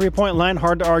 53% from the three-point line,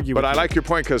 hard to argue with. But I like your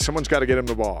point because someone's got to get him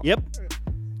the ball. Yep.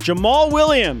 Jamal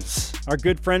Williams, our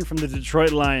good friend from the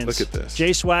Detroit Lions. Look at this.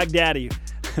 J Swag Daddy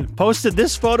posted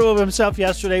this photo of himself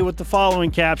yesterday with the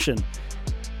following caption.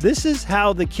 This is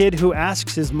how the kid who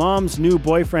asks his mom's new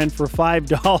boyfriend for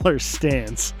 $5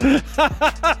 stands.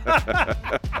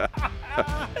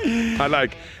 I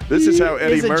like, this is how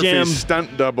Eddie Murphy's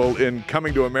stunt double in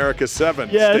Coming to America 7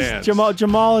 stands.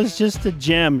 Jamal is just a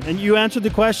gem. And you answered the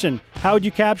question. How would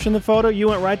you caption the photo? You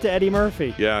went right to Eddie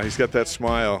Murphy. Yeah, he's got that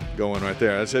smile going right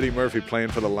there. That's Eddie Murphy playing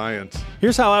for the Lions.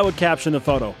 Here's how I would caption the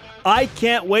photo. I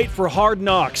can't wait for Hard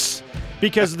Knocks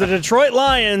because the Detroit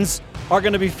Lions are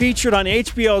going to be featured on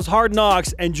HBO's Hard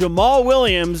Knocks, and Jamal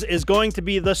Williams is going to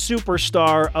be the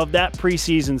superstar of that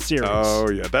preseason series. Oh,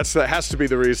 yeah. That has to be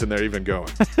the reason they're even going.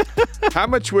 How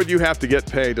much would you have to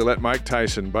get paid to let Mike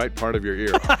Tyson bite part of your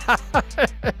ear off?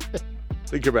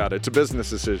 Think about it. It's a business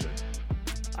decision.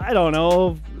 I don't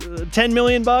know, $10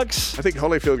 million? I think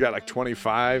Holyfield got like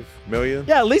 $25 million.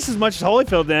 Yeah, at least as much as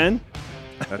Holyfield then.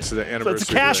 That's the anniversary. So it's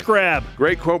a cash grab.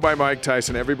 Great quote by Mike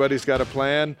Tyson. Everybody's got a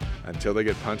plan until they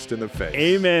get punched in the face.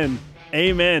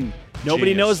 Amen.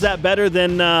 Nobody knows that better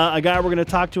than a guy we're going to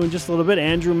talk to in just a little bit,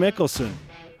 Andrew Mickelson.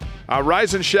 A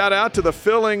rising shout out to the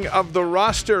filling of the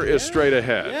roster is straight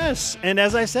ahead. Yes, and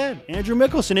as I said, Andrew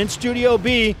Mickelson in Studio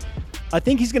B. I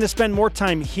think he's going to spend more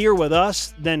time here with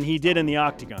us than he did in the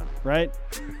Octagon, right?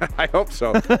 I hope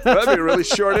so. That'd be a really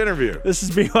short interview. This is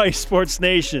BYU Sports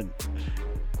Nation.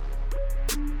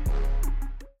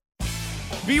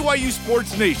 BYU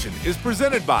Sports Nation is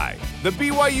presented by The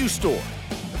BYU Store,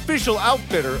 official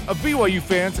outfitter of BYU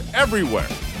fans everywhere.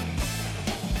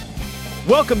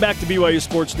 Welcome back to BYU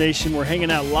Sports Nation. We're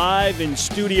hanging out live in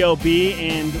Studio B,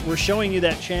 and we're showing you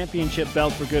that championship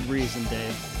belt for good reason,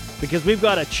 Dave, because we've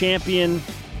got a champion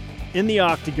in the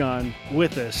Octagon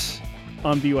with us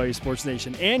on BYU Sports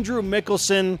Nation. Andrew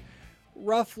Mickelson,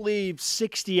 roughly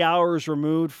 60 hours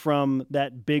removed from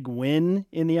that big win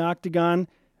in the Octagon.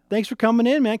 Thanks for coming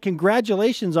in, man.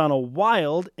 Congratulations on a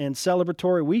wild and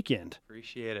celebratory weekend.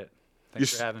 Appreciate it.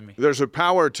 Thanks for having me. There's a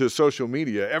power to social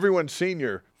media. Everyone's seen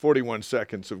your 41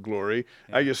 seconds of glory.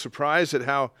 Yeah. Are you surprised at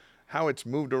how it's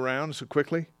moved around so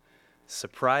quickly?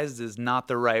 Surprised is not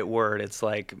the right word. It's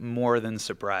like more than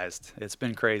surprised. It's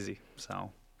been crazy.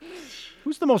 So,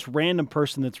 who's the most random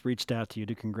person that's reached out to you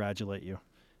to congratulate you?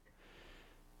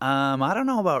 I don't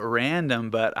know about random,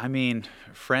 but I mean,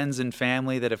 friends and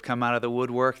family that have come out of the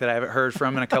woodwork that I haven't heard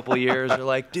from in a couple of years are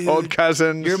like, dude, old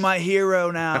cousins, you're my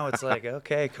hero now. It's like,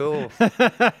 okay, cool.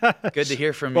 Good to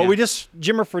hear from you. Well,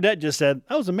 Jimmer Fredette just said,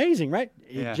 that was amazing, right?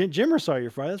 Yeah. Jimmer saw your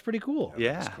fight. That's pretty cool.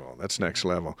 Yeah. That's cool. That's next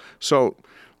level. So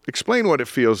explain what it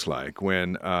feels like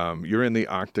when you're in the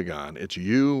Octagon. It's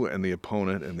you and the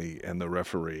opponent and the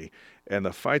referee, and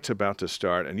the fight's about to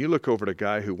start, and you look over at a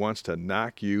guy who wants to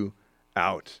knock you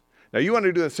out. Now, you want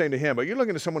to do the same to him, but you're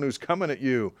looking at someone who's coming at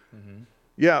you. Mm-hmm.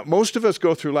 Yeah, most of us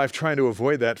go through life trying to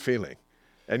avoid that feeling,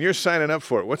 and you're signing up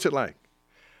for it. What's it like?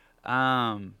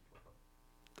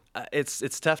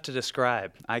 It's tough to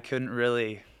describe. I couldn't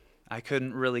really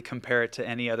compare it to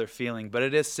any other feeling, but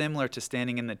it is similar to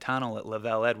standing in the tunnel at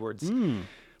Lavelle Edwards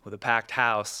with a packed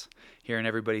house, hearing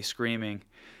everybody screaming.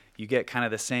 you get kind of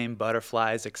the same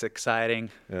butterflies. It's exciting.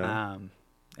 Yeah.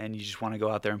 And you just want to go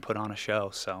out there and put on a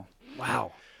show. So,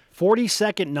 wow.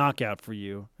 40-second knockout for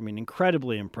you. I mean,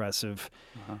 incredibly impressive.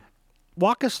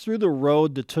 Walk us through the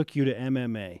road that took you to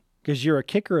MMA, because you're a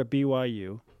kicker at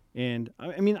BYU. And,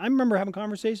 I mean, I remember having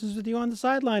conversations with you on the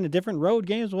sideline at different road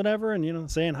games, whatever, and, you know,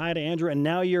 saying hi to Andrew. And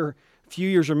now you're a few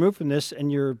years removed from this,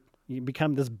 and you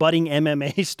become this budding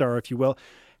MMA star, if you will.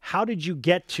 How did you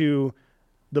get to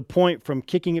the point from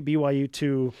kicking at BYU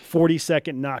to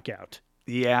 40-second knockout?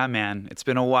 Yeah, man, it's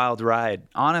been a wild ride.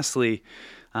 Honestly,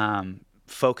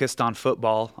 focused on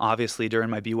football, obviously, during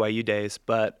my BYU days,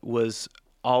 but was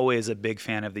always a big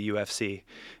fan of the UFC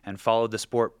and followed the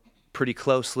sport pretty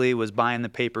closely, was buying the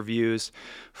pay-per-views,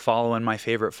 following my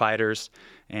favorite fighters.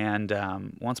 And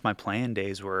once my playing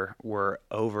days were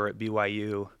over at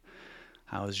BYU,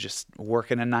 I was just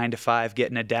working a 9-to-5,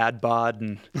 getting a dad bod,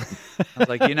 and I was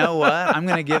like, you know what? I'm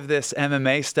going to give this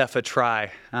MMA stuff a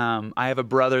try. I have a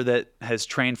brother that has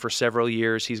trained for several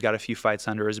years. He's got a few fights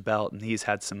under his belt, and he's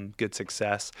had some good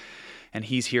success. And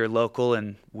he's here local,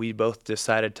 and we both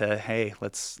decided to, hey,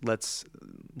 let's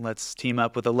team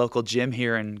up with a local gym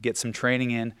here and get some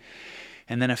training in.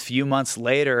 And then a few months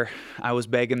later, I was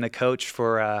begging the coach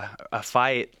for a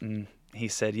fight, and he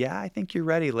said, yeah, I think you're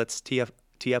ready. Let's tee up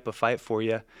a fight for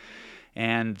you.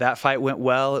 And that fight went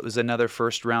well. It was another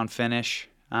first-round finish.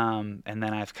 And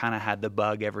then I've kind of had the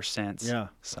bug ever since. Yeah.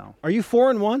 So, are you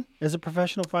 4-1 as a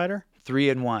professional fighter?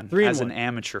 3-1 as an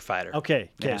amateur fighter.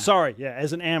 Okay. Yeah. Sorry. Yeah,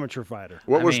 as an amateur fighter.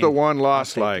 What was the one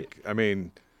loss like? I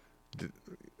mean,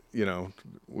 you know,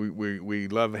 we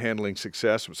love handling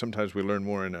success, but sometimes we learn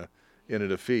more in a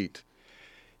defeat.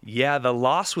 Yeah, the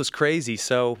loss was crazy.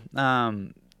 So,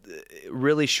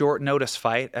 really short notice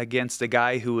fight against a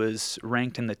guy who was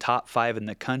ranked in the top 5 in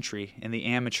the country in the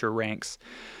amateur ranks.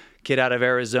 Kid out of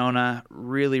Arizona,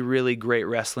 really, really great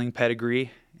wrestling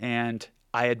pedigree. And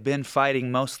I had been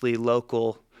fighting mostly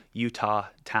local Utah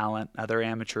talent, other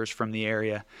amateurs from the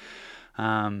area.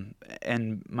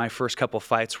 And my first couple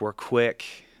fights were quick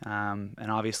and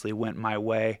obviously went my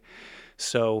way.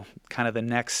 So kind of the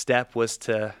next step was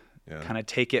to kind of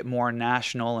take it more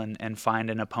national and find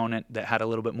an opponent that had a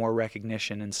little bit more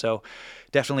recognition. And so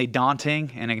definitely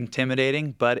daunting and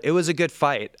intimidating, but it was a good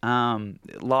fight.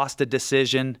 Lost a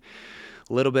decision,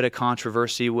 a little bit of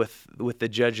controversy with the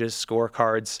judges'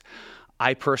 scorecards.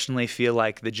 I personally feel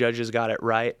like the judges got it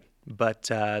right, but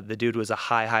the dude was a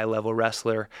high level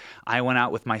wrestler. I went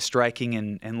out with my striking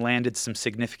and landed some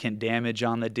significant damage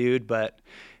on the dude, but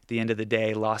at the end of the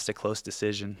day, lost a close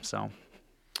decision. So.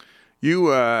 You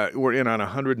were in on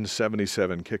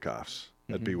 177 kickoffs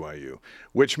at BYU,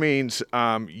 which means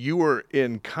you were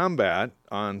in combat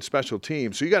on special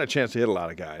teams, so you got a chance to hit a lot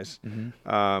of guys.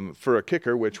 For a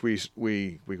kicker, which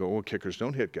we go, well, kickers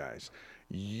don't hit guys.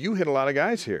 You hit a lot of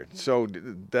guys here. So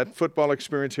that football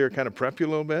experience here kind of prepped you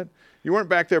a little bit? You weren't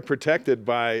back there protected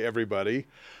by everybody.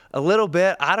 A little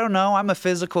bit. I don't know. I'm a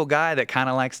physical guy that kind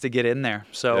of likes to get in there.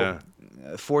 So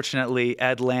fortunately,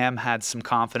 Ed Lamb had some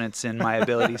confidence in my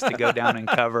abilities to go down and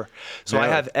cover. So I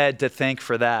have Ed to thank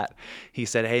for that. He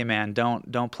said, hey, man,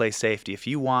 don't play safety. If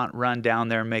you want, run down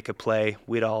there and make a play.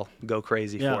 We'd all go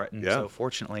crazy for it. And so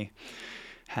fortunately,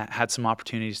 had some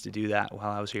opportunities to do that while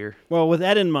I was here. Well, with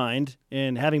Ed in mind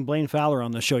and having Blaine Fowler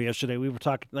on the show yesterday, we were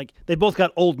talking, like, they both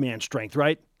got old man strength,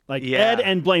 right? Like Ed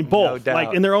and Blaine both,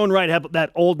 like in their own right, have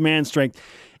that old man strength.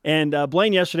 And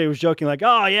Blaine yesterday was joking like,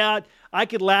 oh, yeah, I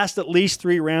could last at least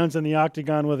 3 rounds in the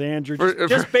octagon with Andrew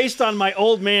just based on my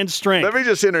old man strength. Let me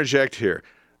just interject here.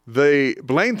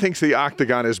 Blaine thinks the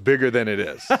octagon is bigger than it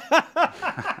is.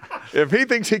 If he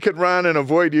thinks he could run and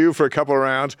avoid you for a couple of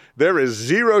rounds, there is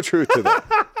zero truth to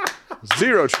that.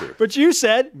 Zero truth. But you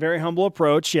said, very humble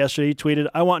approach yesterday. You tweeted,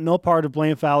 I want no part of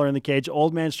Blaine Fowler in the cage.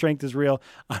 Old man strength is real.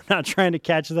 I'm not trying to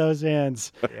catch those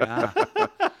hands. Yeah.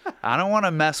 I don't want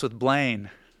to mess with Blaine.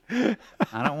 Blaine.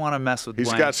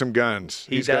 He's got some guns.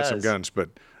 He's got some guns, but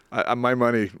my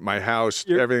money, my house,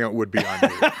 everything would be on you.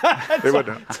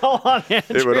 It's all on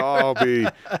Andrew. It would all be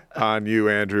on you,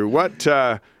 Andrew. What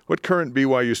current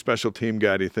BYU special team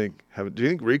guy do you think? Do you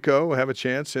think Rico have a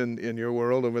chance in your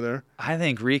world over there? I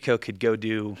think Rico could go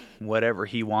do whatever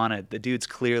he wanted. The dude's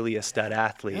clearly a stud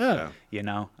athlete. Yeah. You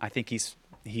know, I think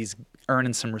he's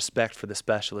earning some respect for the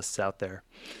specialists out there.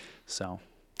 So.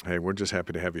 Hey, we're just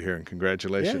happy to have you here, and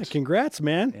congratulations. Yeah, congrats,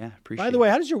 man. Yeah, appreciate it. By the way,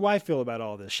 how does your wife feel about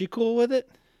all this? She cool with it?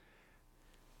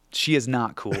 She is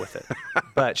not cool with it,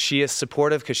 but she is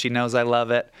supportive because she knows I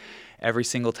love it every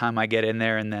single time I get in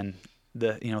there. And then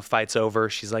the fight's over,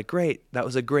 she's like, "Great, that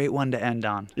was a great one to end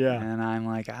on." Yeah. And I'm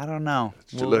like, I don't know.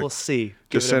 Look, We'll see.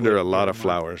 Just send her a lot of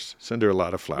flowers. Send her a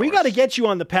lot of flowers. We got to get you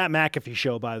on the Pat McAfee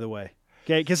show, by the way.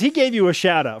 Okay, because he gave you a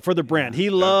shout out for the brand. He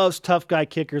loves tough guy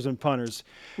kickers and punters.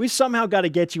 We somehow got to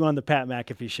get you on the Pat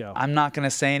McAfee show. I'm not going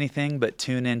to say anything, but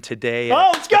tune in today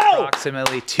let's go!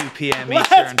 approximately 2 p.m.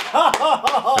 Eastern.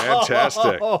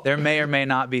 Fantastic. There may or may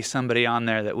not be somebody on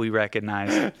there that we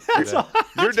recognize.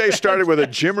 Your day started with a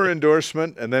Jimmer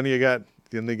endorsement, and then you got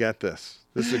this.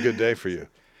 This is a good day for you.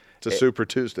 It's a Super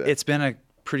Tuesday. It's been a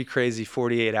pretty crazy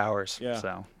 48 hours. Yeah.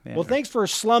 So, yeah. Well, thanks for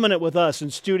slumming it with us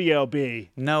in Studio B.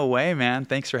 No way, man.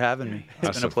 Thanks for having me.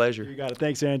 It's been a pleasure. You got it.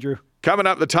 Thanks, Andrew. Coming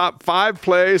up, the top 5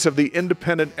 plays of the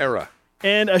independent era.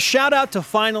 And a shout out to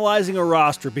finalizing a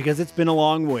roster because it's been a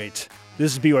long wait.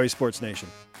 This is BYU Sports Nation.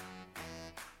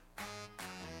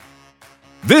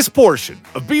 This portion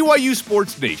of BYU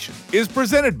Sports Nation is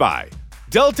presented by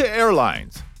Delta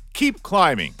Airlines. Keep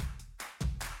climbing.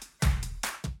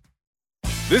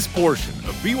 This portion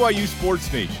of BYU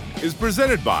Sports Nation is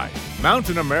presented by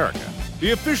Mountain America,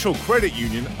 the official credit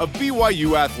union of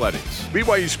BYU Athletics.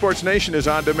 BYU Sports Nation is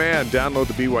on demand. Download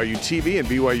the BYU TV and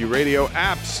BYU Radio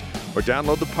apps or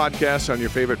download the podcast on your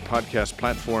favorite podcast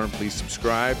platform. Please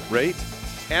subscribe, rate,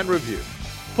 and review.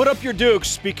 Put up your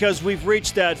dukes because we've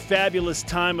reached that fabulous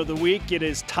time of the week. It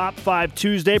is Top 5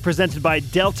 Tuesday presented by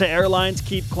Delta Airlines.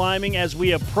 Keep climbing as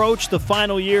we approach the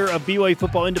final year of BYU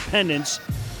football independence.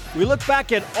 We look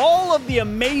back at all of the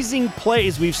amazing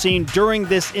plays we've seen during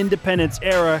this independence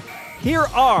era. Here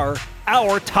are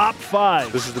our top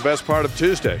 5. This is the best part of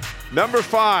Tuesday. Number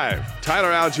 5,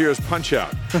 Tyler Allgeier's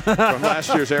punch-out from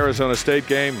last year's Arizona State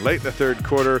game, late in the third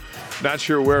quarter. Not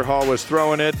sure where Hall was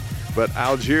throwing it, but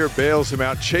Allgeier bails him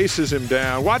out, chases him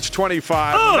down. Watch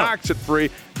 25, knocks it free.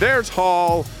 There's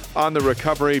Hall on the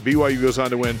recovery. BYU goes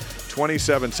on to win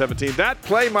 27-17. That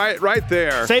play right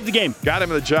there. Saved the game. Got him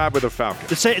the job with the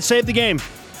Falcons. It saved the game.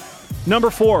 Number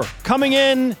 4, coming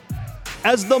in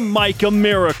as the Micah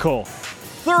Miracle.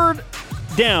 3rd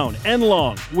down and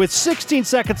long with 16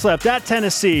 seconds left at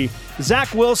Tennessee.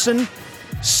 Zach Wilson,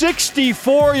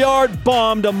 64-yard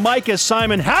bomb to Micah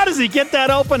Simon. How does he get that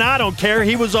open? I don't care.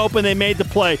 He was open. They made the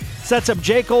play. Sets up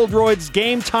Jake Oldroyd's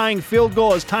game-tying field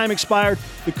goal as time expired.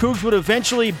 The Cougs would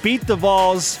eventually beat the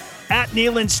Vols at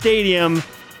Neyland Stadium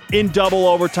in double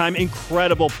overtime.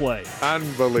 Incredible play.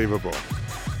 Unbelievable.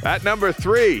 At number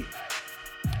 3,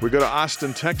 we go to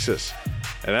Austin, Texas,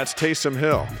 and that's Taysom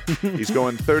Hill. He's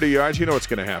going 30 yards. You know what's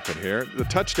going to happen here. The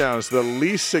touchdown is the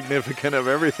least significant of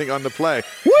everything on the play.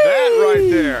 Whee! That right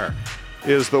there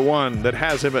is the one that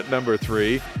has him at number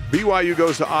 3. BYU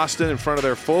goes to Austin in front of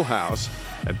their full house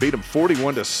and beat him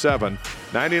 41-7.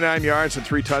 99 yards and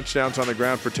 3 touchdowns on the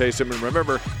ground for Taysom. And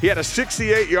remember, he had a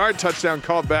 68-yard touchdown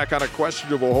called back on a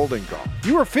questionable holding call.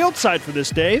 You were field side for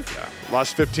this, Dave. Yeah,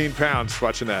 lost 15 pounds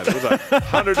watching that. It was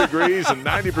 100 degrees and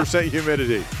 90%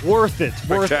 humidity. Worth it.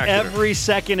 Worth Spectacular. every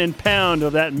second and pound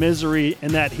of that misery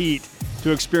and that heat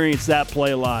to experience that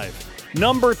play live.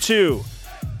 Number 2,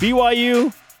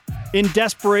 BYU in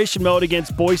desperation mode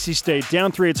against Boise State.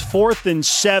 Down 3, it's 4th and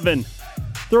 7.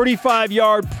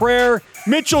 35-yard prayer.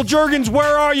 Mitchell Juergens,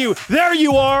 where are you? There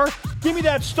you are. Give me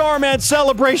that Starman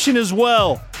celebration as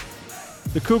well.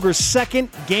 The Cougars' second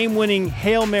game-winning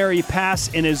Hail Mary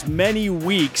pass in as many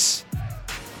weeks.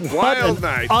 Wild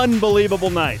night. Unbelievable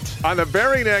night. On the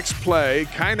very next play,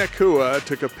 Kainakua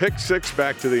took a pick 6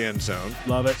 back to the end zone.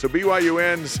 Love it. So BYU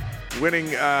ends winning,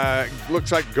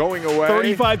 looks like going away.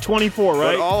 35-24,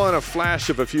 right? But all in a flash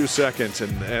of a few seconds.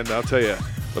 And I'll tell you,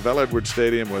 LaVell Edwards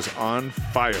Stadium was on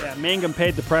fire. Yeah, Mangum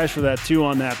paid the price for that, too,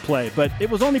 on that play. But it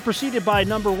was only preceded by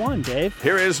number 1, Dave.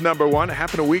 Here is number 1.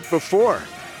 Happened a week before.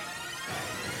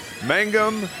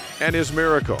 Mangum and his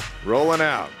miracle rolling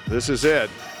out. This is it.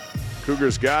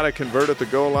 Cougars got to convert at the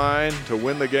goal line to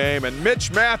win the game. And Mitch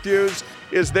Matthews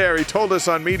is there. He told us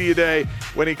on Media Day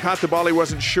when he caught the ball he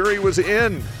wasn't sure he was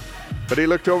in. But he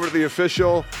looked over at the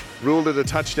official, ruled it a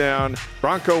touchdown.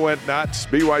 Bronco went nuts.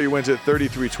 BYU wins it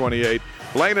 33-28.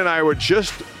 Blaine and I were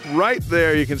just right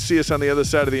there. You can see us on the other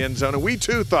side of the end zone. And we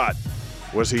too thought,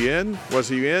 was he in? Was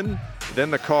he in?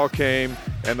 Then the call came,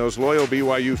 and those loyal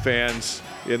BYU fans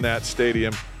in that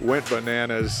stadium went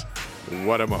bananas.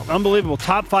 What a moment. Unbelievable.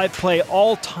 Top 5 play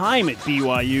all time at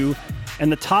BYU and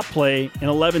the top play in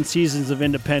 11 seasons of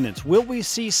independence. Will we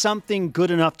see something good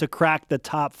enough to crack the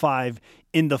top 5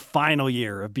 in the final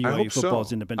year of BYU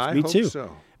football's independence? Me too.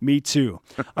 So. Me too.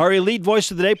 Our elite voice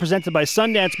of the day presented by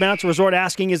Sundance Mountain Resort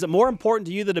asking, is it more important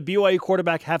to you that a BYU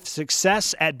quarterback have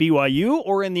success at BYU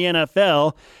or in the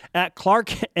NFL? At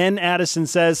Clark N. Addison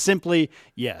says simply,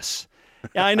 yes.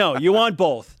 I know. You want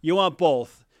both. You want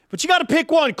both. But you got to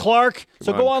pick one, Clark.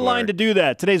 So Come go on, online Clark. to do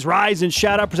that. Today's Rise and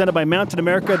Shout Out presented by Mountain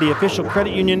America, the official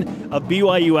credit union of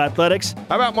BYU Athletics.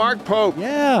 How about Mark Pope?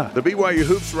 Yeah. The BYU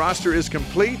Hoops roster is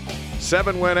complete.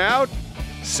 7 went out.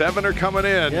 7 are coming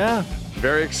in. Yeah.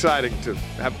 Very exciting to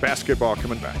have basketball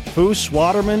coming back. Foose,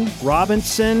 Waterman,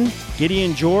 Robinson,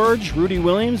 Gideon George, Rudy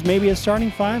Williams, maybe a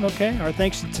starting 5. Okay. Our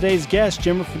thanks to today's guests,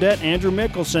 Jimmer Fredette, Andrew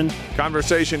Mickelson.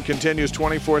 Conversation continues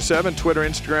 24/7. Twitter,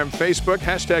 Instagram, Facebook.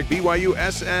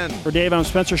 #BYUSN. For Dave, I'm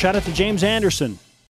Spencer. Shout out to James Anderson.